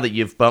 and now that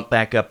you've bumped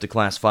back up to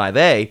Class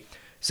 5A,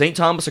 St.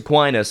 Thomas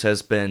Aquinas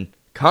has been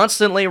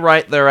constantly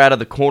right there out of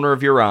the corner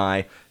of your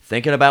eye,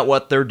 thinking about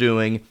what they're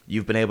doing.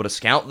 You've been able to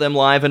scout them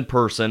live in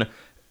person.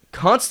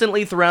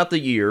 Constantly throughout the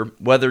year,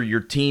 whether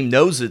your team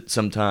knows it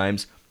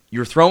sometimes,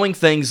 you're throwing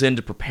things in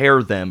to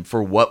prepare them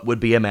for what would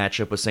be a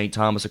matchup with St.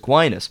 Thomas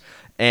Aquinas.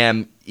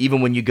 And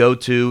even when you go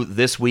to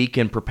this week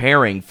and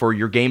preparing for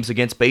your games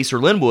against Base or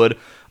Linwood,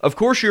 of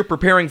course you're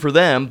preparing for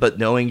them, but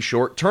knowing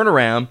short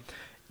turnaround,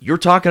 you're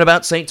talking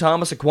about St.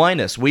 Thomas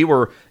Aquinas. We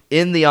were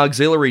in the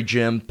auxiliary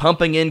gym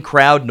pumping in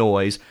crowd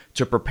noise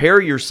to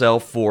prepare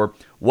yourself for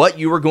what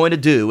you were going to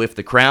do if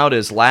the crowd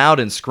is loud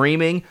and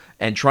screaming,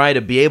 and try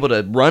to be able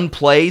to run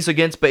plays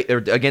against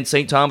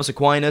St. Thomas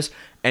Aquinas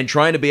and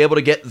trying to be able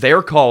to get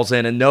their calls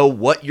in and know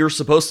what you're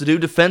supposed to do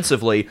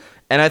defensively.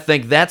 And I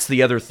think that's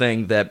the other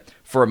thing that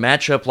for a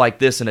matchup like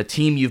this and a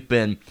team you've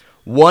been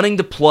wanting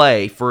to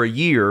play for a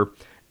year,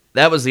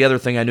 that was the other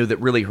thing I knew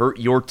that really hurt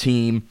your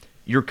team,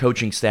 your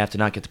coaching staff, to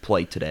not get to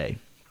play today.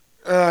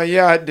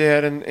 Yeah, it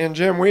did. And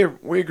Jim,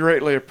 we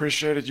greatly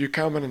appreciated you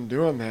coming and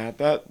doing that.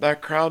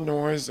 That crowd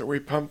noise that we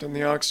pumped in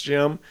the Aux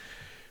Gym,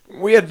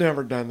 we had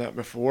never done that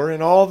before.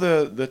 In all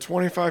the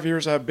 25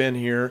 years I've been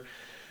here,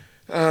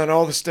 and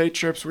all the state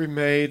trips we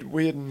made,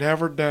 we had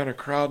never done a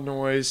crowd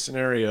noise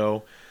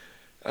scenario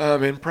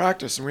in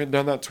practice. And we had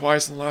done that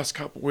twice in the last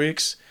couple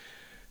weeks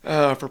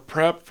for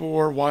prep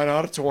for White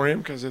Auditorium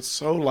because it's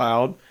so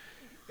loud,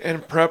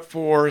 and prep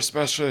for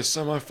especially a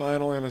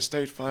semifinal and a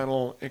state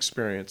final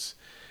experience.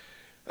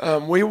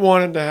 We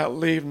wanted to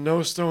leave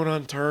no stone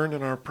unturned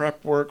in our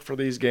prep work for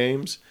these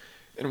games,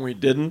 and we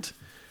didn't.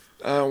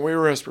 We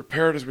were as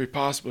prepared as we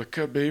possibly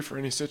could be for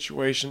any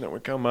situation that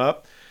would come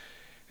up.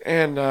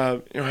 And,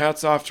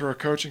 hats off to our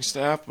coaching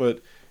staff,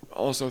 but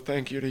also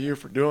thank you to you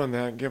for doing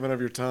that, giving of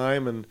your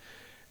time and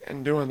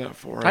doing that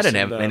for us. I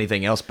didn't have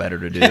anything else better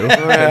to do.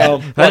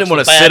 Well, I didn't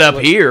want to sit up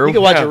here. You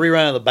could watch Yeah. a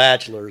rerun of The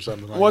Bachelor or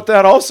something like what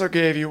that also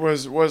gave you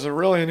was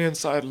an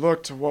inside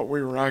look to what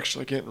we were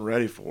actually getting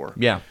ready for.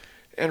 Yeah.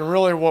 And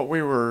really what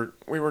we were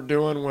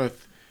doing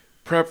with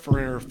prep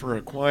for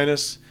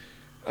Aquinas,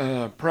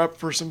 prep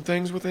for some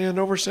things with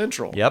Andover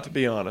Central, Yep. to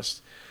be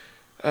honest.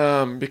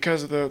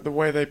 Because of the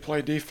way they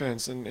play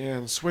defense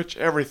and switch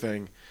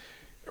everything.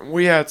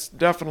 We had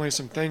definitely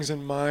some things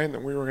in mind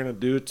that we were going to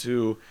do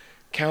to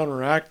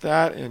counteract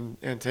that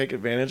and take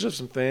advantage of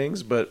some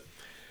things, but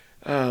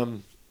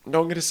don't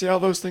get to see how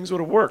those things would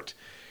have worked.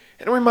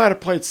 And we might have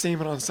played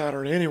Seaman on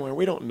Saturday anyway.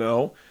 We don't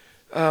know.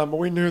 But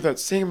we knew that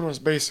Seaman was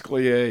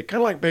basically a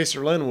kind of like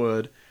Baser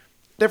Linwood,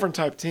 different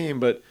type team,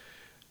 but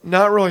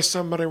not really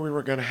somebody we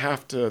were going to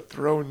have to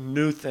throw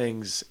new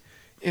things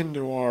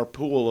into our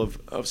pool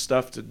of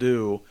stuff to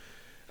do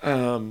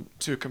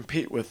to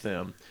compete with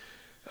them.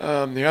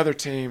 The other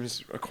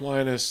teams,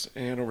 Aquinas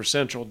and Andover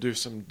Central, do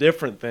some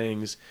different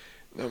things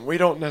that we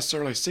don't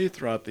necessarily see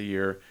throughout the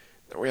year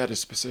that we had to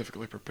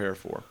specifically prepare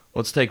for.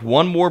 Let's take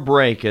one more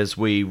break as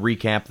we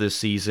recap this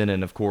season.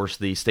 And, of course,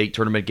 the state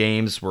tournament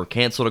games were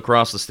canceled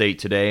across the state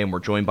today, and we're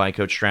joined by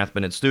Coach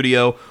Strathman in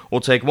studio.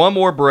 We'll take one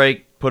more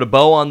break, put a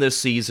bow on this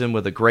season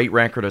with a great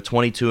record of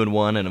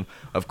 22-1, and,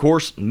 of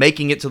course,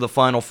 making it to the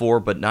Final Four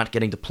but not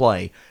getting to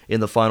play in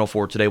the Final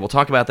Four today. We'll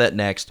talk about that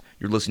next.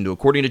 You're listening to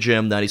According to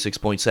Jim,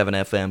 96.7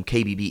 FM,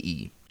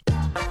 KBBE.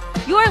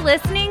 You're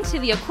listening to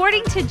the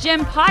According to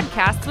Jim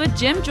podcast with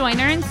Jim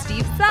Joyner and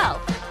Steve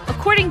Self.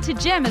 According to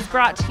Jim is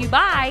brought to you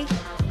by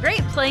Great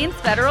Plains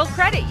Federal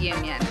Credit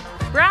Union,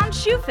 Brown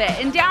Shoe Fit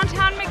in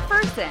downtown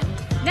McPherson,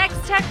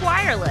 Next Tech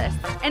Wireless,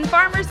 and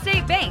Farmers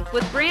State Bank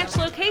with branch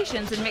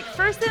locations in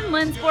McPherson,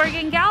 Lindsborg,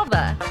 and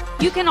Galva.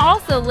 You can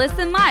also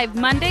listen live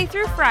Monday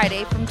through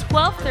Friday from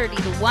 12:30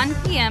 to 1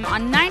 p.m.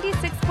 on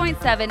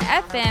 96.7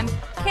 FM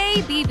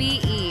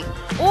KBBE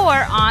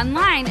or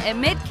online at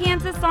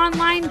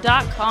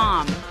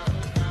midkansasonline.com.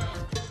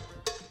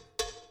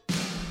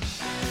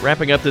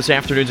 Wrapping up this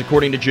afternoon's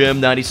According to Jim,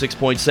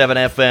 96.7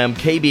 FM,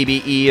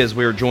 KBBE, as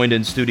we are joined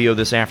in studio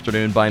this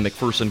afternoon by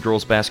McPherson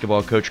girls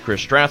basketball coach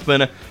Chris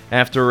Strathman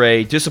after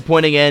a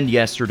disappointing end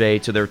yesterday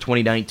to their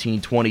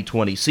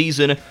 2019-2020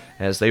 season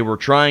as they were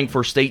trying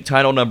for state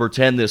title number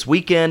 10 this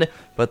weekend,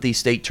 but the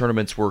state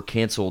tournaments were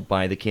canceled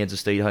by the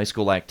Kansas State High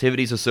School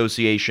Activities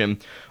Association.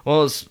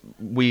 Well, as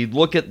we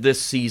look at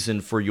this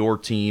season for your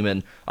team,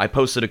 and I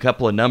posted a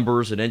couple of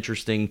numbers and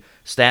interesting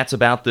stats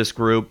about this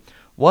group.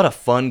 What a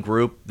fun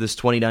group this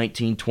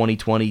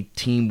 2019-2020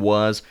 team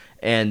was,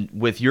 and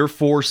with your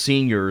four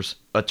seniors,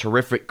 a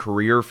terrific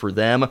career for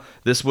them.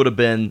 This would have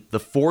been the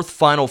fourth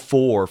Final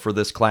Four for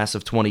this class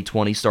of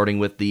 2020, starting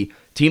with the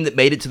team that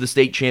made it to the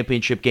state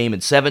championship game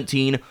in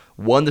 17,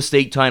 won the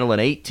state title in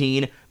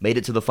 18, made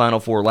it to the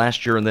Final Four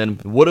last year, and then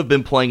would have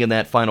been playing in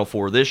that Final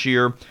Four this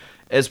year.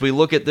 As we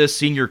look at this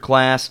senior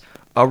class,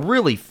 a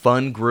really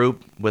fun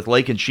group with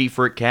Lakin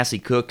Schiefert, Cassie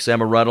Cooks,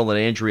 Emma Ruddle, and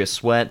Andrea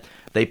Sweat.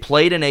 They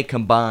played in a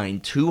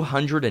combined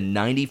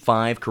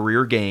 295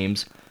 career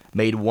games,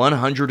 made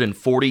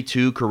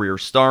 142 career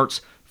starts,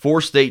 4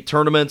 state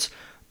tournaments.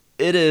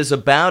 It is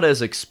about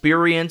as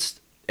experienced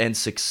and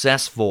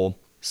successful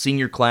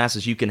senior class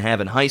as you can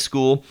have in high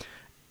school.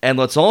 And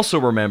let's also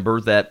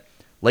remember that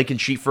Lakin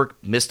Schiefert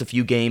missed a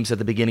few games at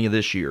the beginning of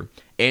this year.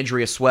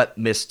 Andrea Sweat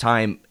missed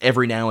time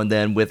every now and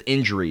then with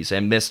injuries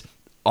and missed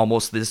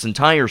almost this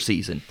entire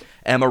season.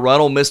 Emma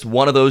Ruddle missed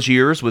one of those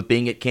years with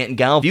being at Canton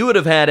Galva. If you would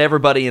have had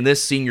everybody in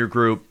this senior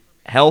group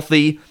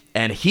healthy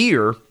and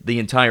here the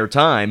entire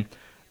time,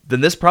 then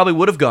this probably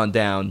would have gone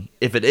down,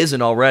 if it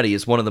isn't already,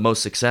 as one of the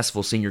most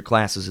successful senior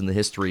classes in the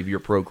history of your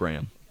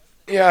program.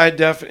 Yeah, it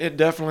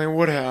definitely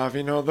would have.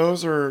 You know,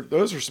 those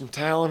are some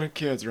talented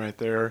kids right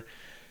there,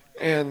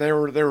 and they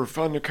were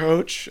fun to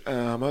coach.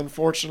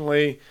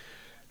 Unfortunately,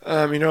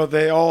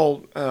 they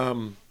all,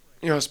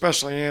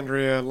 especially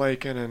Andrea,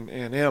 Lakin,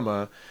 and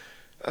Emma,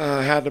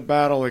 had to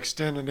battle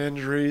extended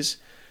injuries.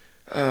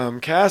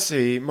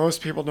 Cassie,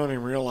 most people don't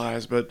even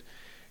realize, but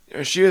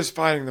she is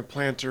fighting the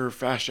plantar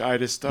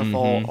fasciitis stuff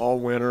all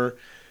winter,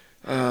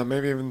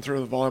 maybe even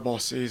through the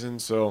volleyball season.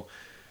 So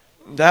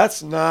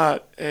that's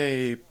not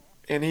an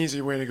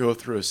easy way to go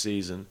through a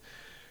season.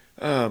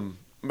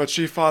 But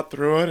she fought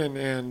through it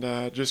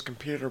and just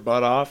competed her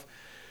butt off.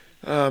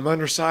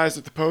 Undersized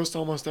at the post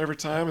almost every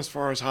time as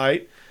far as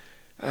height.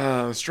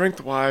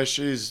 Strength-wise,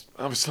 she's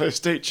obviously a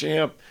state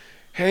champ,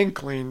 hang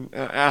clean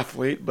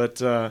athlete, but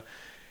still,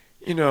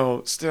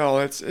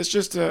 it's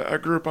just a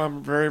group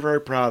I'm very,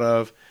 very proud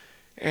of,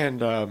 and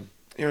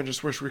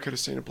just wish we could have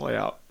seen it play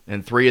out.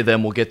 And 3 of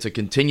them will get to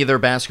continue their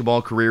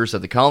basketball careers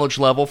at the college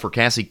level. For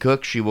Cassie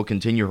Cook, she will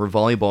continue her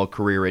volleyball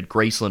career at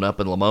Graceland up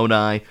in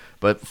Lamoni.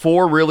 But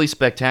 4 really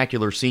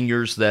spectacular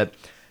seniors that,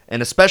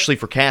 and especially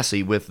for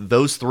Cassie, with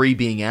those 3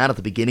 being out at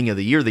the beginning of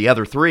the year, the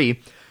other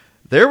 3,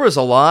 there was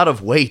a lot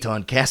of weight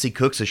on Cassie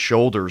Cooks'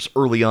 shoulders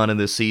early on in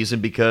this season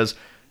because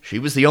she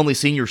was the only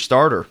senior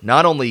starter.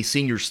 Not only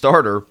senior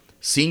starter,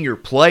 senior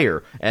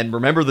player. And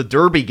remember the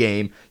Derby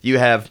game, you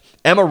have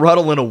Emma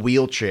Ruddle in a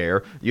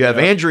wheelchair. You have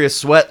Andrea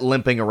Sweat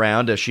limping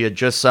around as she had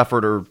just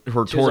suffered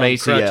her torn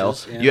ACL.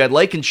 Crutches, yeah. You had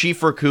Lakin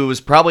Schiefer, who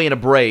was probably in a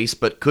brace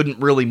but couldn't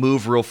really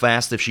move real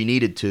fast if she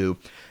needed to.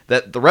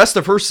 That the rest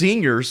of her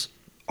seniors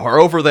are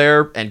over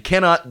there and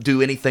cannot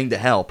do anything to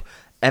help.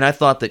 And I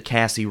thought that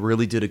Cassie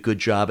really did a good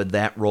job in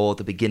that role at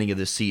the beginning of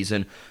this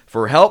season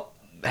for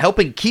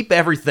helping keep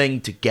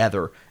everything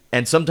together.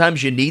 And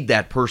sometimes you need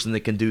that person that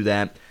can do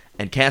that.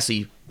 And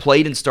Cassie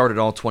played and started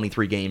all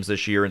 23 games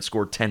this year and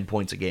scored 10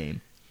 points a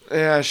game.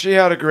 Yeah, she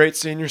had a great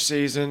senior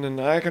season, and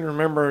I can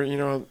remember,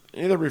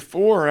 either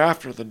before or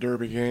after the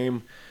Derby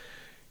game,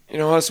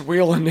 us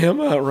wheeling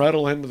Emma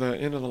Ruddle into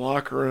the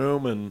locker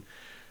room, and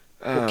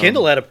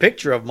Kendall had a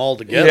picture of them all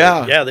together.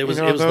 Yeah, it was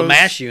the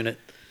MASH unit.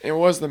 It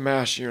was the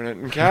MASH unit,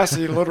 and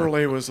Cassie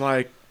literally was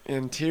like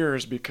in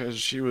tears because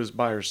she was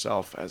by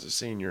herself as a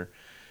senior.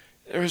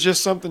 It was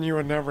just something you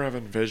would never have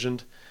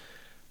envisioned.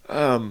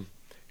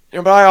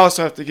 But I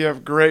also have to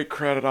give great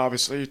credit,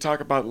 obviously. You talk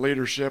about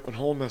leadership and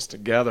holding us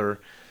together.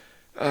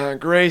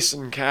 Grace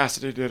and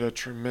Cassidy did a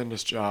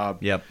tremendous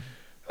job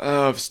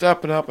of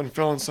stepping up and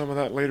filling some of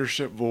that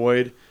leadership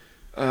void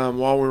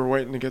while we were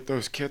waiting to get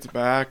those kids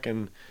back,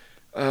 and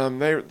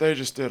they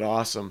just did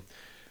awesome.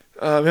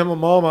 Emma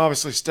Mom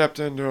obviously stepped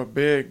into a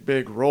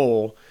big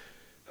role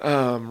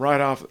right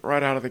out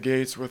of the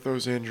gates with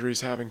those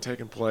injuries having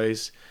taken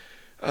place.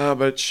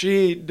 But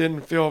she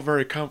didn't feel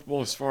very comfortable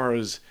as far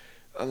as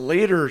a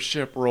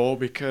leadership role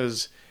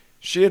because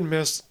she had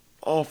missed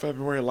all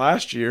February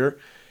last year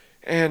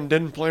and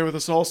didn't play with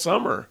us all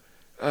summer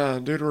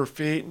due to her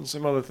feet and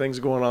some other things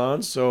going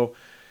on. So,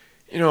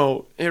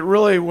 it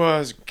really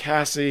was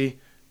Cassie,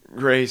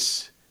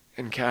 Grace,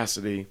 and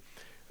Cassidy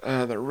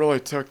that really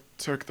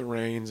took the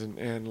reins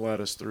and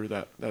led us through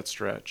that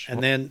stretch.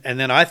 And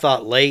then I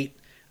thought late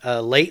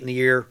in the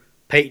year,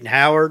 Peyton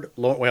Howard,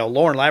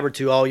 Lauren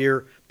Labertu all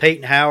year,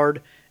 Peyton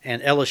Howard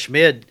and Ella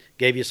Schmid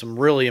gave you some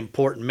really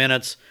important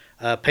minutes.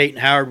 Peyton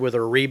Howard with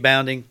her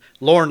rebounding,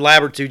 Lauren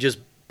Labertu just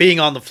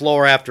being on the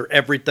floor after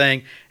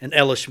everything, and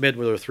Ella Schmid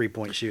with her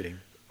 3-point shooting.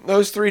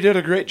 Those 3 did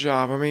a great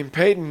job. I mean,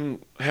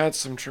 Peyton had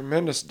some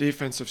tremendous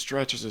defensive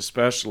stretches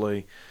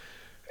especially.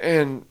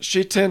 And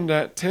she tend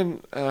to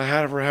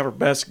have her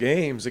best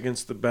games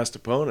against the best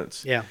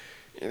opponents. Yeah.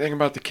 You think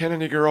about the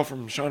Kennedy girl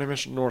from Shawnee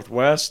Mission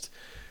Northwest,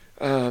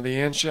 the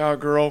Anshaw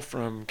girl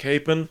from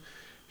Capon.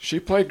 She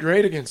played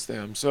great against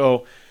them.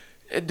 So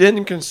it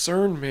didn't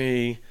concern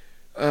me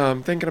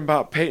thinking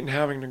about Peyton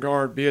having to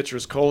guard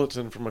Beatrice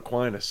Colleton from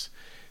Aquinas.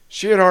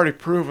 She had already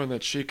proven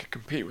that she could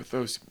compete with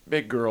those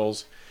big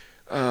girls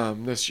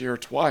this year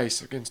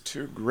twice against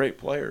 2 great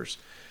players.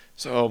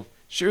 So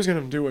she was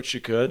going to do what she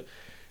could.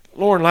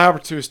 Lauren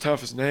Labertu is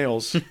tough as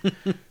nails.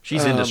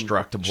 She's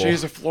indestructible.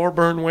 She's a floor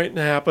burn waiting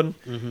to happen.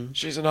 Mm-hmm.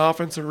 She's an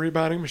offensive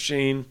rebounding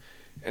machine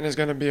and is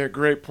going to be a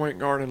great point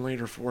guard and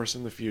leader for us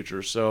in the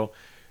future. So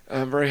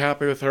I'm very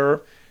happy with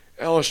her.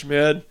 Ella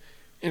Schmid,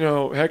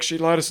 heck, she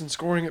led us in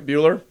scoring at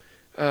Bueller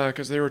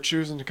because they were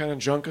choosing to kind of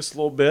junk us a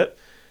little bit.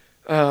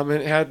 And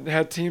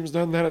had teams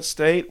done that at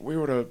State, we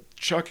would have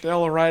chucked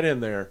Ella right in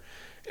there.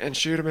 And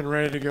she would have been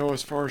ready to go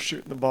as far as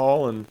shooting the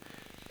ball, and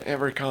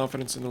every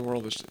confidence in the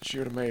world that she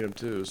would have made him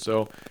too.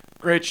 So,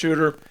 great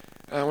shooter.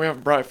 We have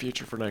a bright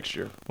future for next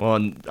year. Well,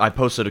 and I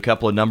posted a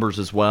couple of numbers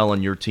as well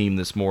on your team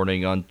this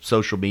morning on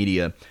social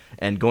media.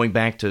 And going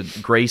back to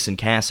Grace and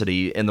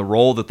Cassidy and the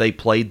role that they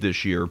played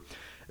this year,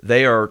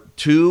 they are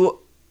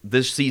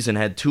this season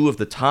had 2 of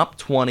the top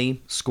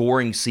 20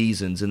 scoring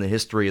seasons in the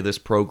history of this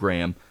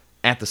program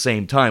at the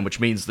same time,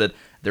 which means that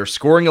they're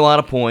scoring a lot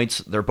of points.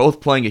 They're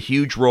both playing a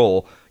huge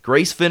role.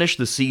 Grace finished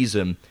the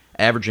season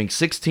averaging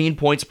 16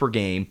 points per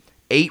game,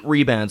 8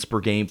 rebounds per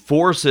game,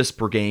 4 assists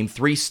per game,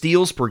 3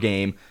 steals per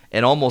game,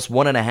 and almost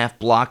 1.5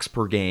 blocks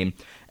per game.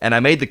 And I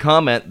made the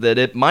comment that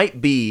it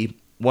might be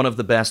one of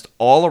the best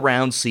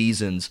all-around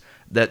seasons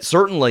that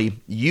certainly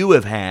you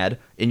have had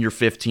in your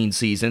 15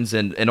 seasons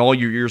and all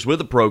your years with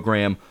the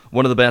program,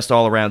 one of the best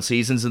all-around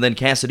seasons. And then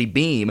Cassidy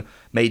Beam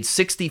made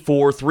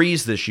 64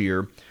 threes this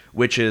year,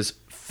 which is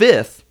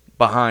 5th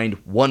behind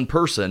one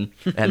person,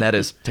 and that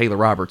is Taylor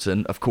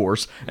Robertson, of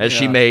course, as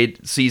she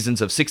made seasons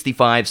of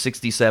 65,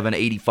 67,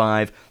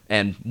 85,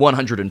 and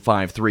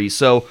 105 threes.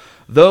 So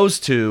those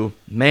 2,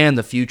 man,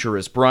 the future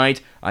is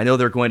bright. I know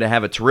they're going to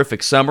have a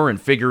terrific summer in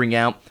figuring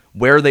out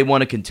where they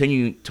want to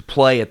continue to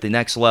play at the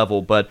next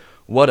level, but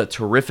what a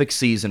terrific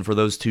season for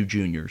those 2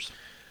 juniors.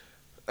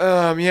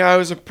 It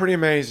was pretty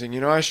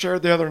amazing. I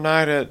shared the other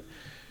night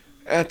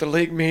at the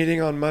league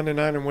meeting on Monday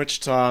night in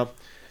Wichita.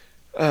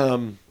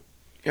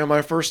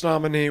 My first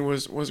nominee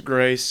was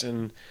Grace,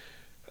 and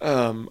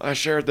I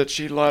shared that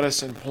she led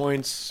us in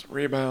points,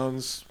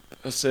 rebounds,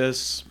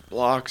 assists,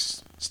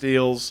 blocks,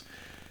 steals,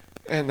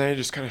 and they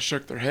just kind of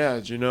shook their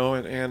heads,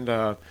 and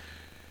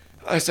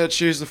I said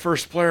she's the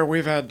first player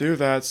we've had do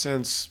that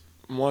since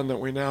one that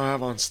we now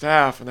have on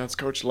staff, and that's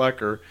Coach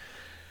Lecker.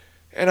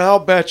 And I'll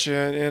bet you,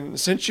 and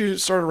since you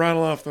started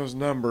rattling off those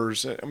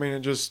numbers, I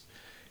mean,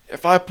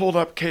 if I pulled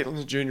up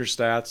Caitlin's junior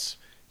stats,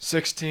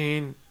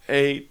 16,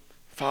 8,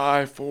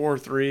 5, 4,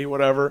 3,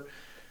 whatever,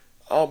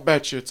 I'll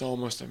bet you it's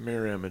almost a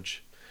mirror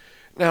image.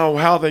 Now,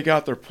 how they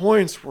got their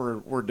points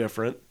were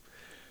different.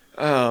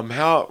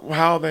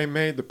 How they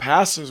made the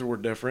passes were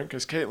different,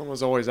 because Caitlin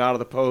was always out of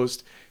the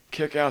post,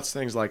 kickouts,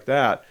 things like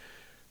that.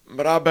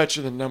 But I bet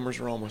you the numbers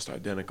were almost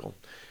identical.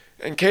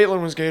 And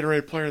Caitlin was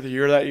Gatorade Player of the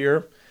Year that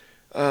year.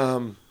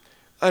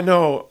 I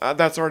know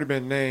that's already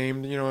been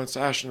named. You know, it's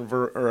Peyton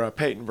Verrill,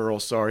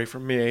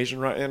 from Miege,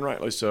 and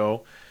rightly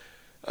so.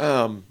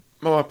 But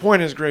my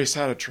point is, Grace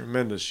had a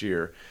tremendous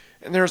year.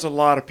 And there's a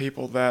lot of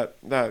people that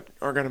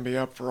are going to be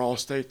up for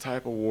all-state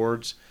type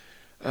awards.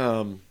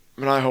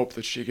 And I hope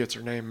that she gets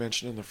her name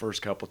mentioned in the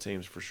first couple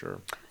teams for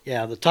sure.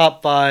 Yeah, the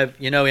top 5,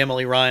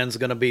 Emily Ryan's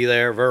going to be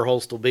there.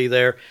 Verhulst will be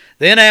there.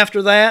 Then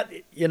after that,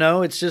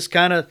 it's just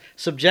kind of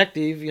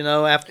subjective,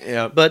 after.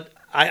 Yeah. But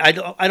I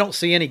don't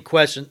see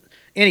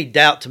any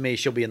doubt to me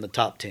she'll be in the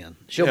top 10.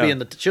 She'll be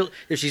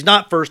if she's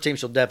not first team,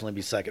 she'll definitely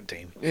be second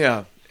team.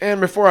 Yeah. And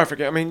before I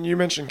forget, I mean, you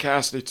mentioned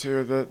Cassidy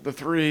too. The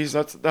threes,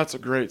 that's a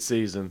great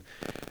season.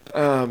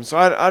 So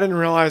I didn't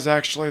realize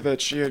actually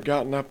that she had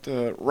gotten up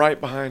to right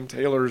behind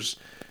Taylor's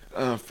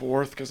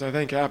fourth, because I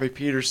think Abby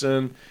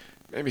Peterson,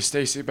 maybe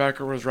Stacy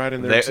Becker was right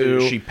in there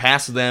too. She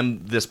passed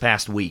them this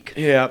past week.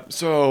 Yeah.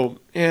 So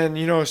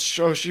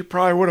she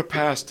probably would have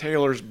passed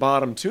Taylor's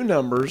bottom 2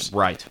 numbers.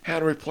 Right.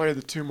 Had we played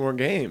the 2 more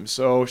games,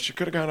 so she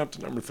could have gone up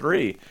to number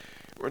 3,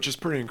 which is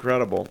pretty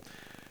incredible.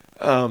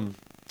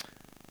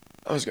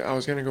 I was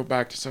going to go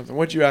back to something.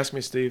 What'd you ask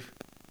me, Steve?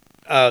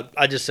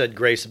 I just said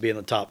Grace would be in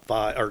the top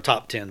 5 or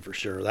top 10 for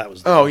sure. That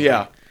was.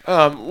 Yeah.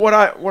 What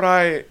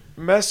I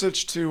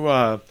messaged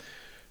to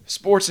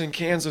Sports in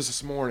Kansas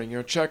this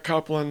morning. Chuck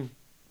Copeland,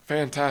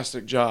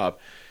 fantastic job,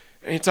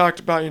 and he talked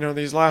about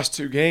these last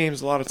 2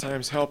 games a lot of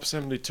times helps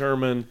him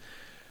determine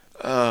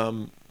a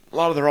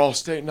lot of their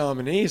all-state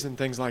nominees and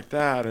things like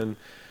that. And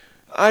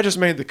I just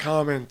made the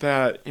comment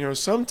that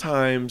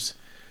sometimes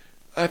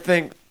I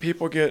think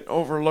people get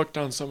overlooked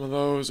on some of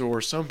those,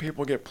 or some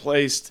people get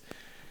placed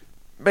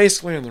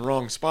basically in the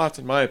wrong spots,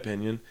 in my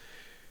opinion,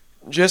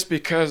 just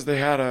because they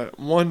had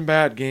one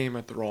bad game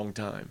at the wrong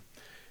time.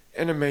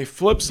 And it may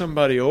flip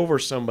somebody over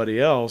somebody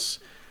else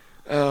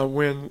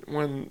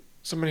when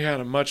somebody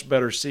had a much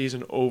better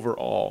season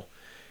overall.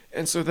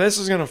 And so this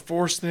is going to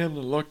force them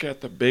to look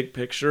at the big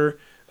picture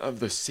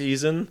of the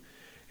season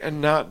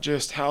and not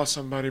just how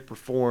somebody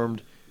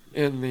performed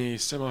in the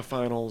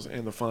semifinals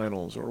and the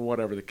finals, or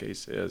whatever the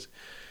case is.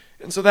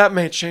 And so that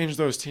may change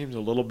those teams a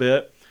little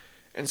bit.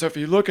 And so if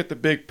you look at the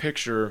big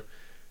picture,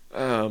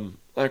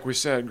 like we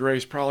said,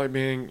 Grace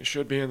probably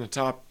should be in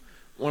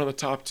one of the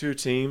top 2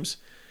 teams.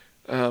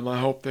 I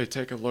hope they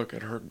take a look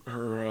at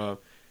her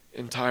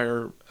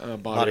entire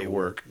body of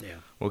work. Yeah.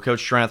 Well,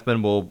 Coach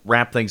Strathman, we'll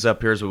wrap things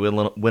up here as we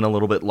went a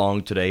little bit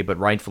long today, but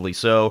rightfully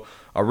so.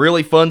 A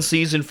really fun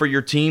season for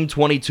your team,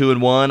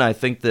 22-1. I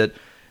think that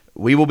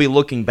we will be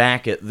looking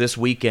back at this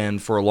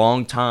weekend for a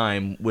long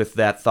time with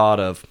that thought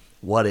of,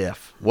 what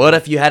if? What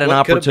if you had an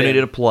opportunity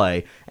to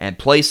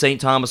play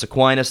St. Thomas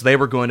Aquinas? They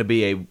were going to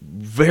be a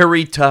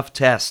very tough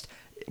test,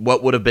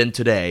 what would have been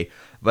today.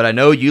 But I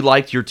know you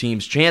liked your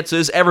team's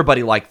chances.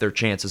 Everybody liked their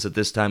chances at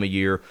this time of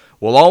year.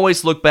 We'll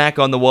always look back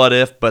on the what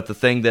if, but the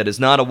thing that is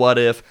not a what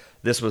if,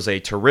 this was a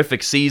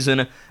terrific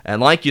season.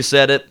 And like you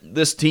said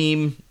this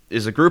team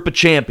is a group of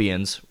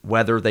champions,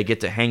 whether they get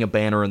to hang a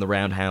banner in the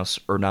Roundhouse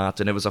or not.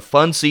 And it was a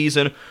fun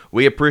season.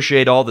 We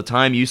appreciate all the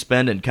time you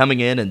spend in coming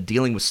in and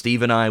dealing with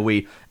Steve and I.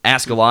 We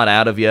ask a lot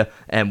out of you,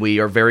 and we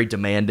are very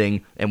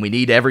demanding, and we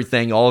need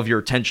everything, all of your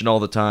attention all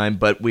the time.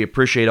 But we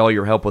appreciate all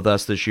your help with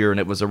us this year, and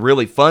it was a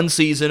really fun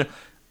season.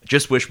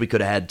 Just wish we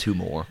could have had 2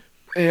 more.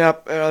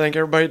 Yep, I think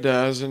everybody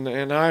does,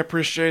 and I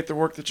appreciate the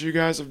work that you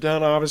guys have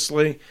done,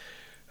 obviously.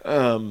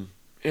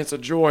 It's a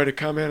joy to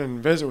come in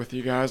and visit with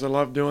you guys. I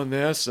love doing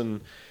this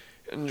and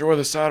enjoy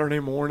the Saturday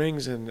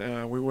mornings,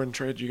 and we wouldn't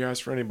trade you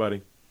guys for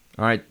anybody.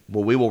 All right,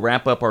 well, we will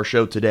wrap up our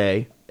show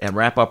today and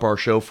wrap up our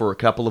show for a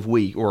couple of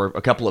weeks, or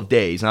a couple of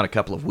days, not a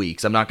couple of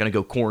weeks. I'm not going to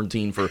go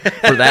quarantine for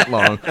that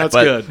long. That's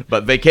good.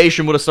 But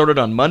vacation would have started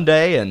on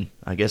Monday, and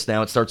I guess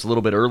now it starts a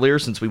little bit earlier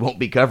since we won't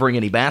be covering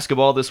any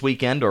basketball this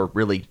weekend, or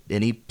really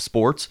any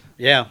sports.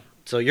 Yeah,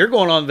 so you're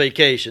going on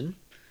vacation,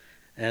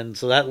 and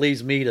so that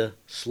leaves me to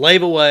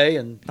slave away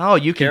and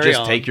you can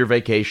just take your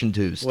vacation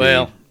too,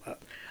 Steve.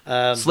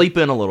 Well, sleep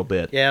in a little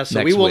bit. Yeah,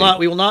 so we will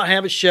not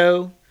have a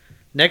show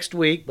next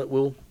week, but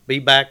we'll be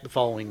back the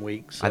following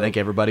week. So. I think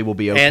everybody will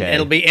be okay. And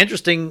it'll be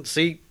interesting to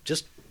see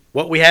just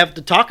what we have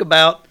to talk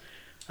about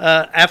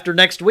after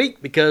next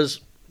week, because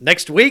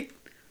next week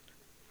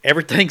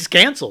everything's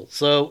canceled.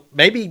 So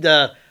maybe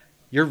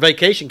your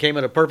vacation came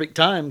at a perfect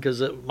time, because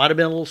it might have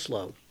been a little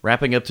slow.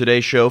 Wrapping up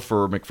today's show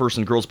for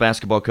McPherson girls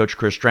basketball coach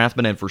Chris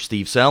Strathman and for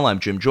Steve Sell, I'm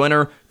Jim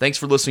Joyner. Thanks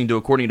for listening to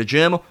According to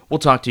Jim. We'll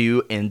talk to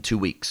you in 2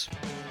 weeks.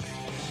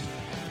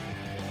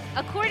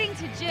 According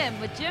to Jim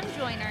with Jim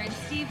Joyner and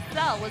Steve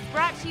Sell was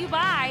brought to you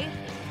by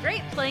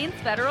Great Plains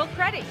Federal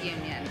Credit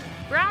Union,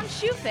 Brown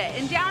Shoe Fit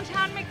in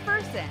downtown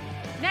McPherson,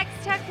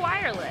 Next Tech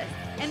Wireless,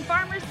 and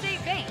Farmers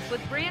State Bank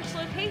with branch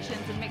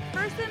locations in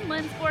McPherson,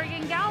 Lindsborg,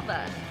 and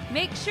Galva.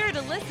 Make sure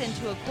to listen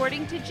to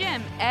According to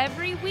Jim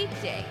every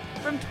weekday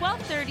from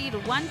 12:30 to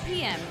 1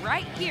 p.m.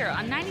 right here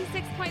on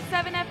 96.7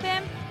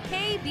 FM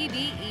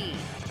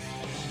KBBE.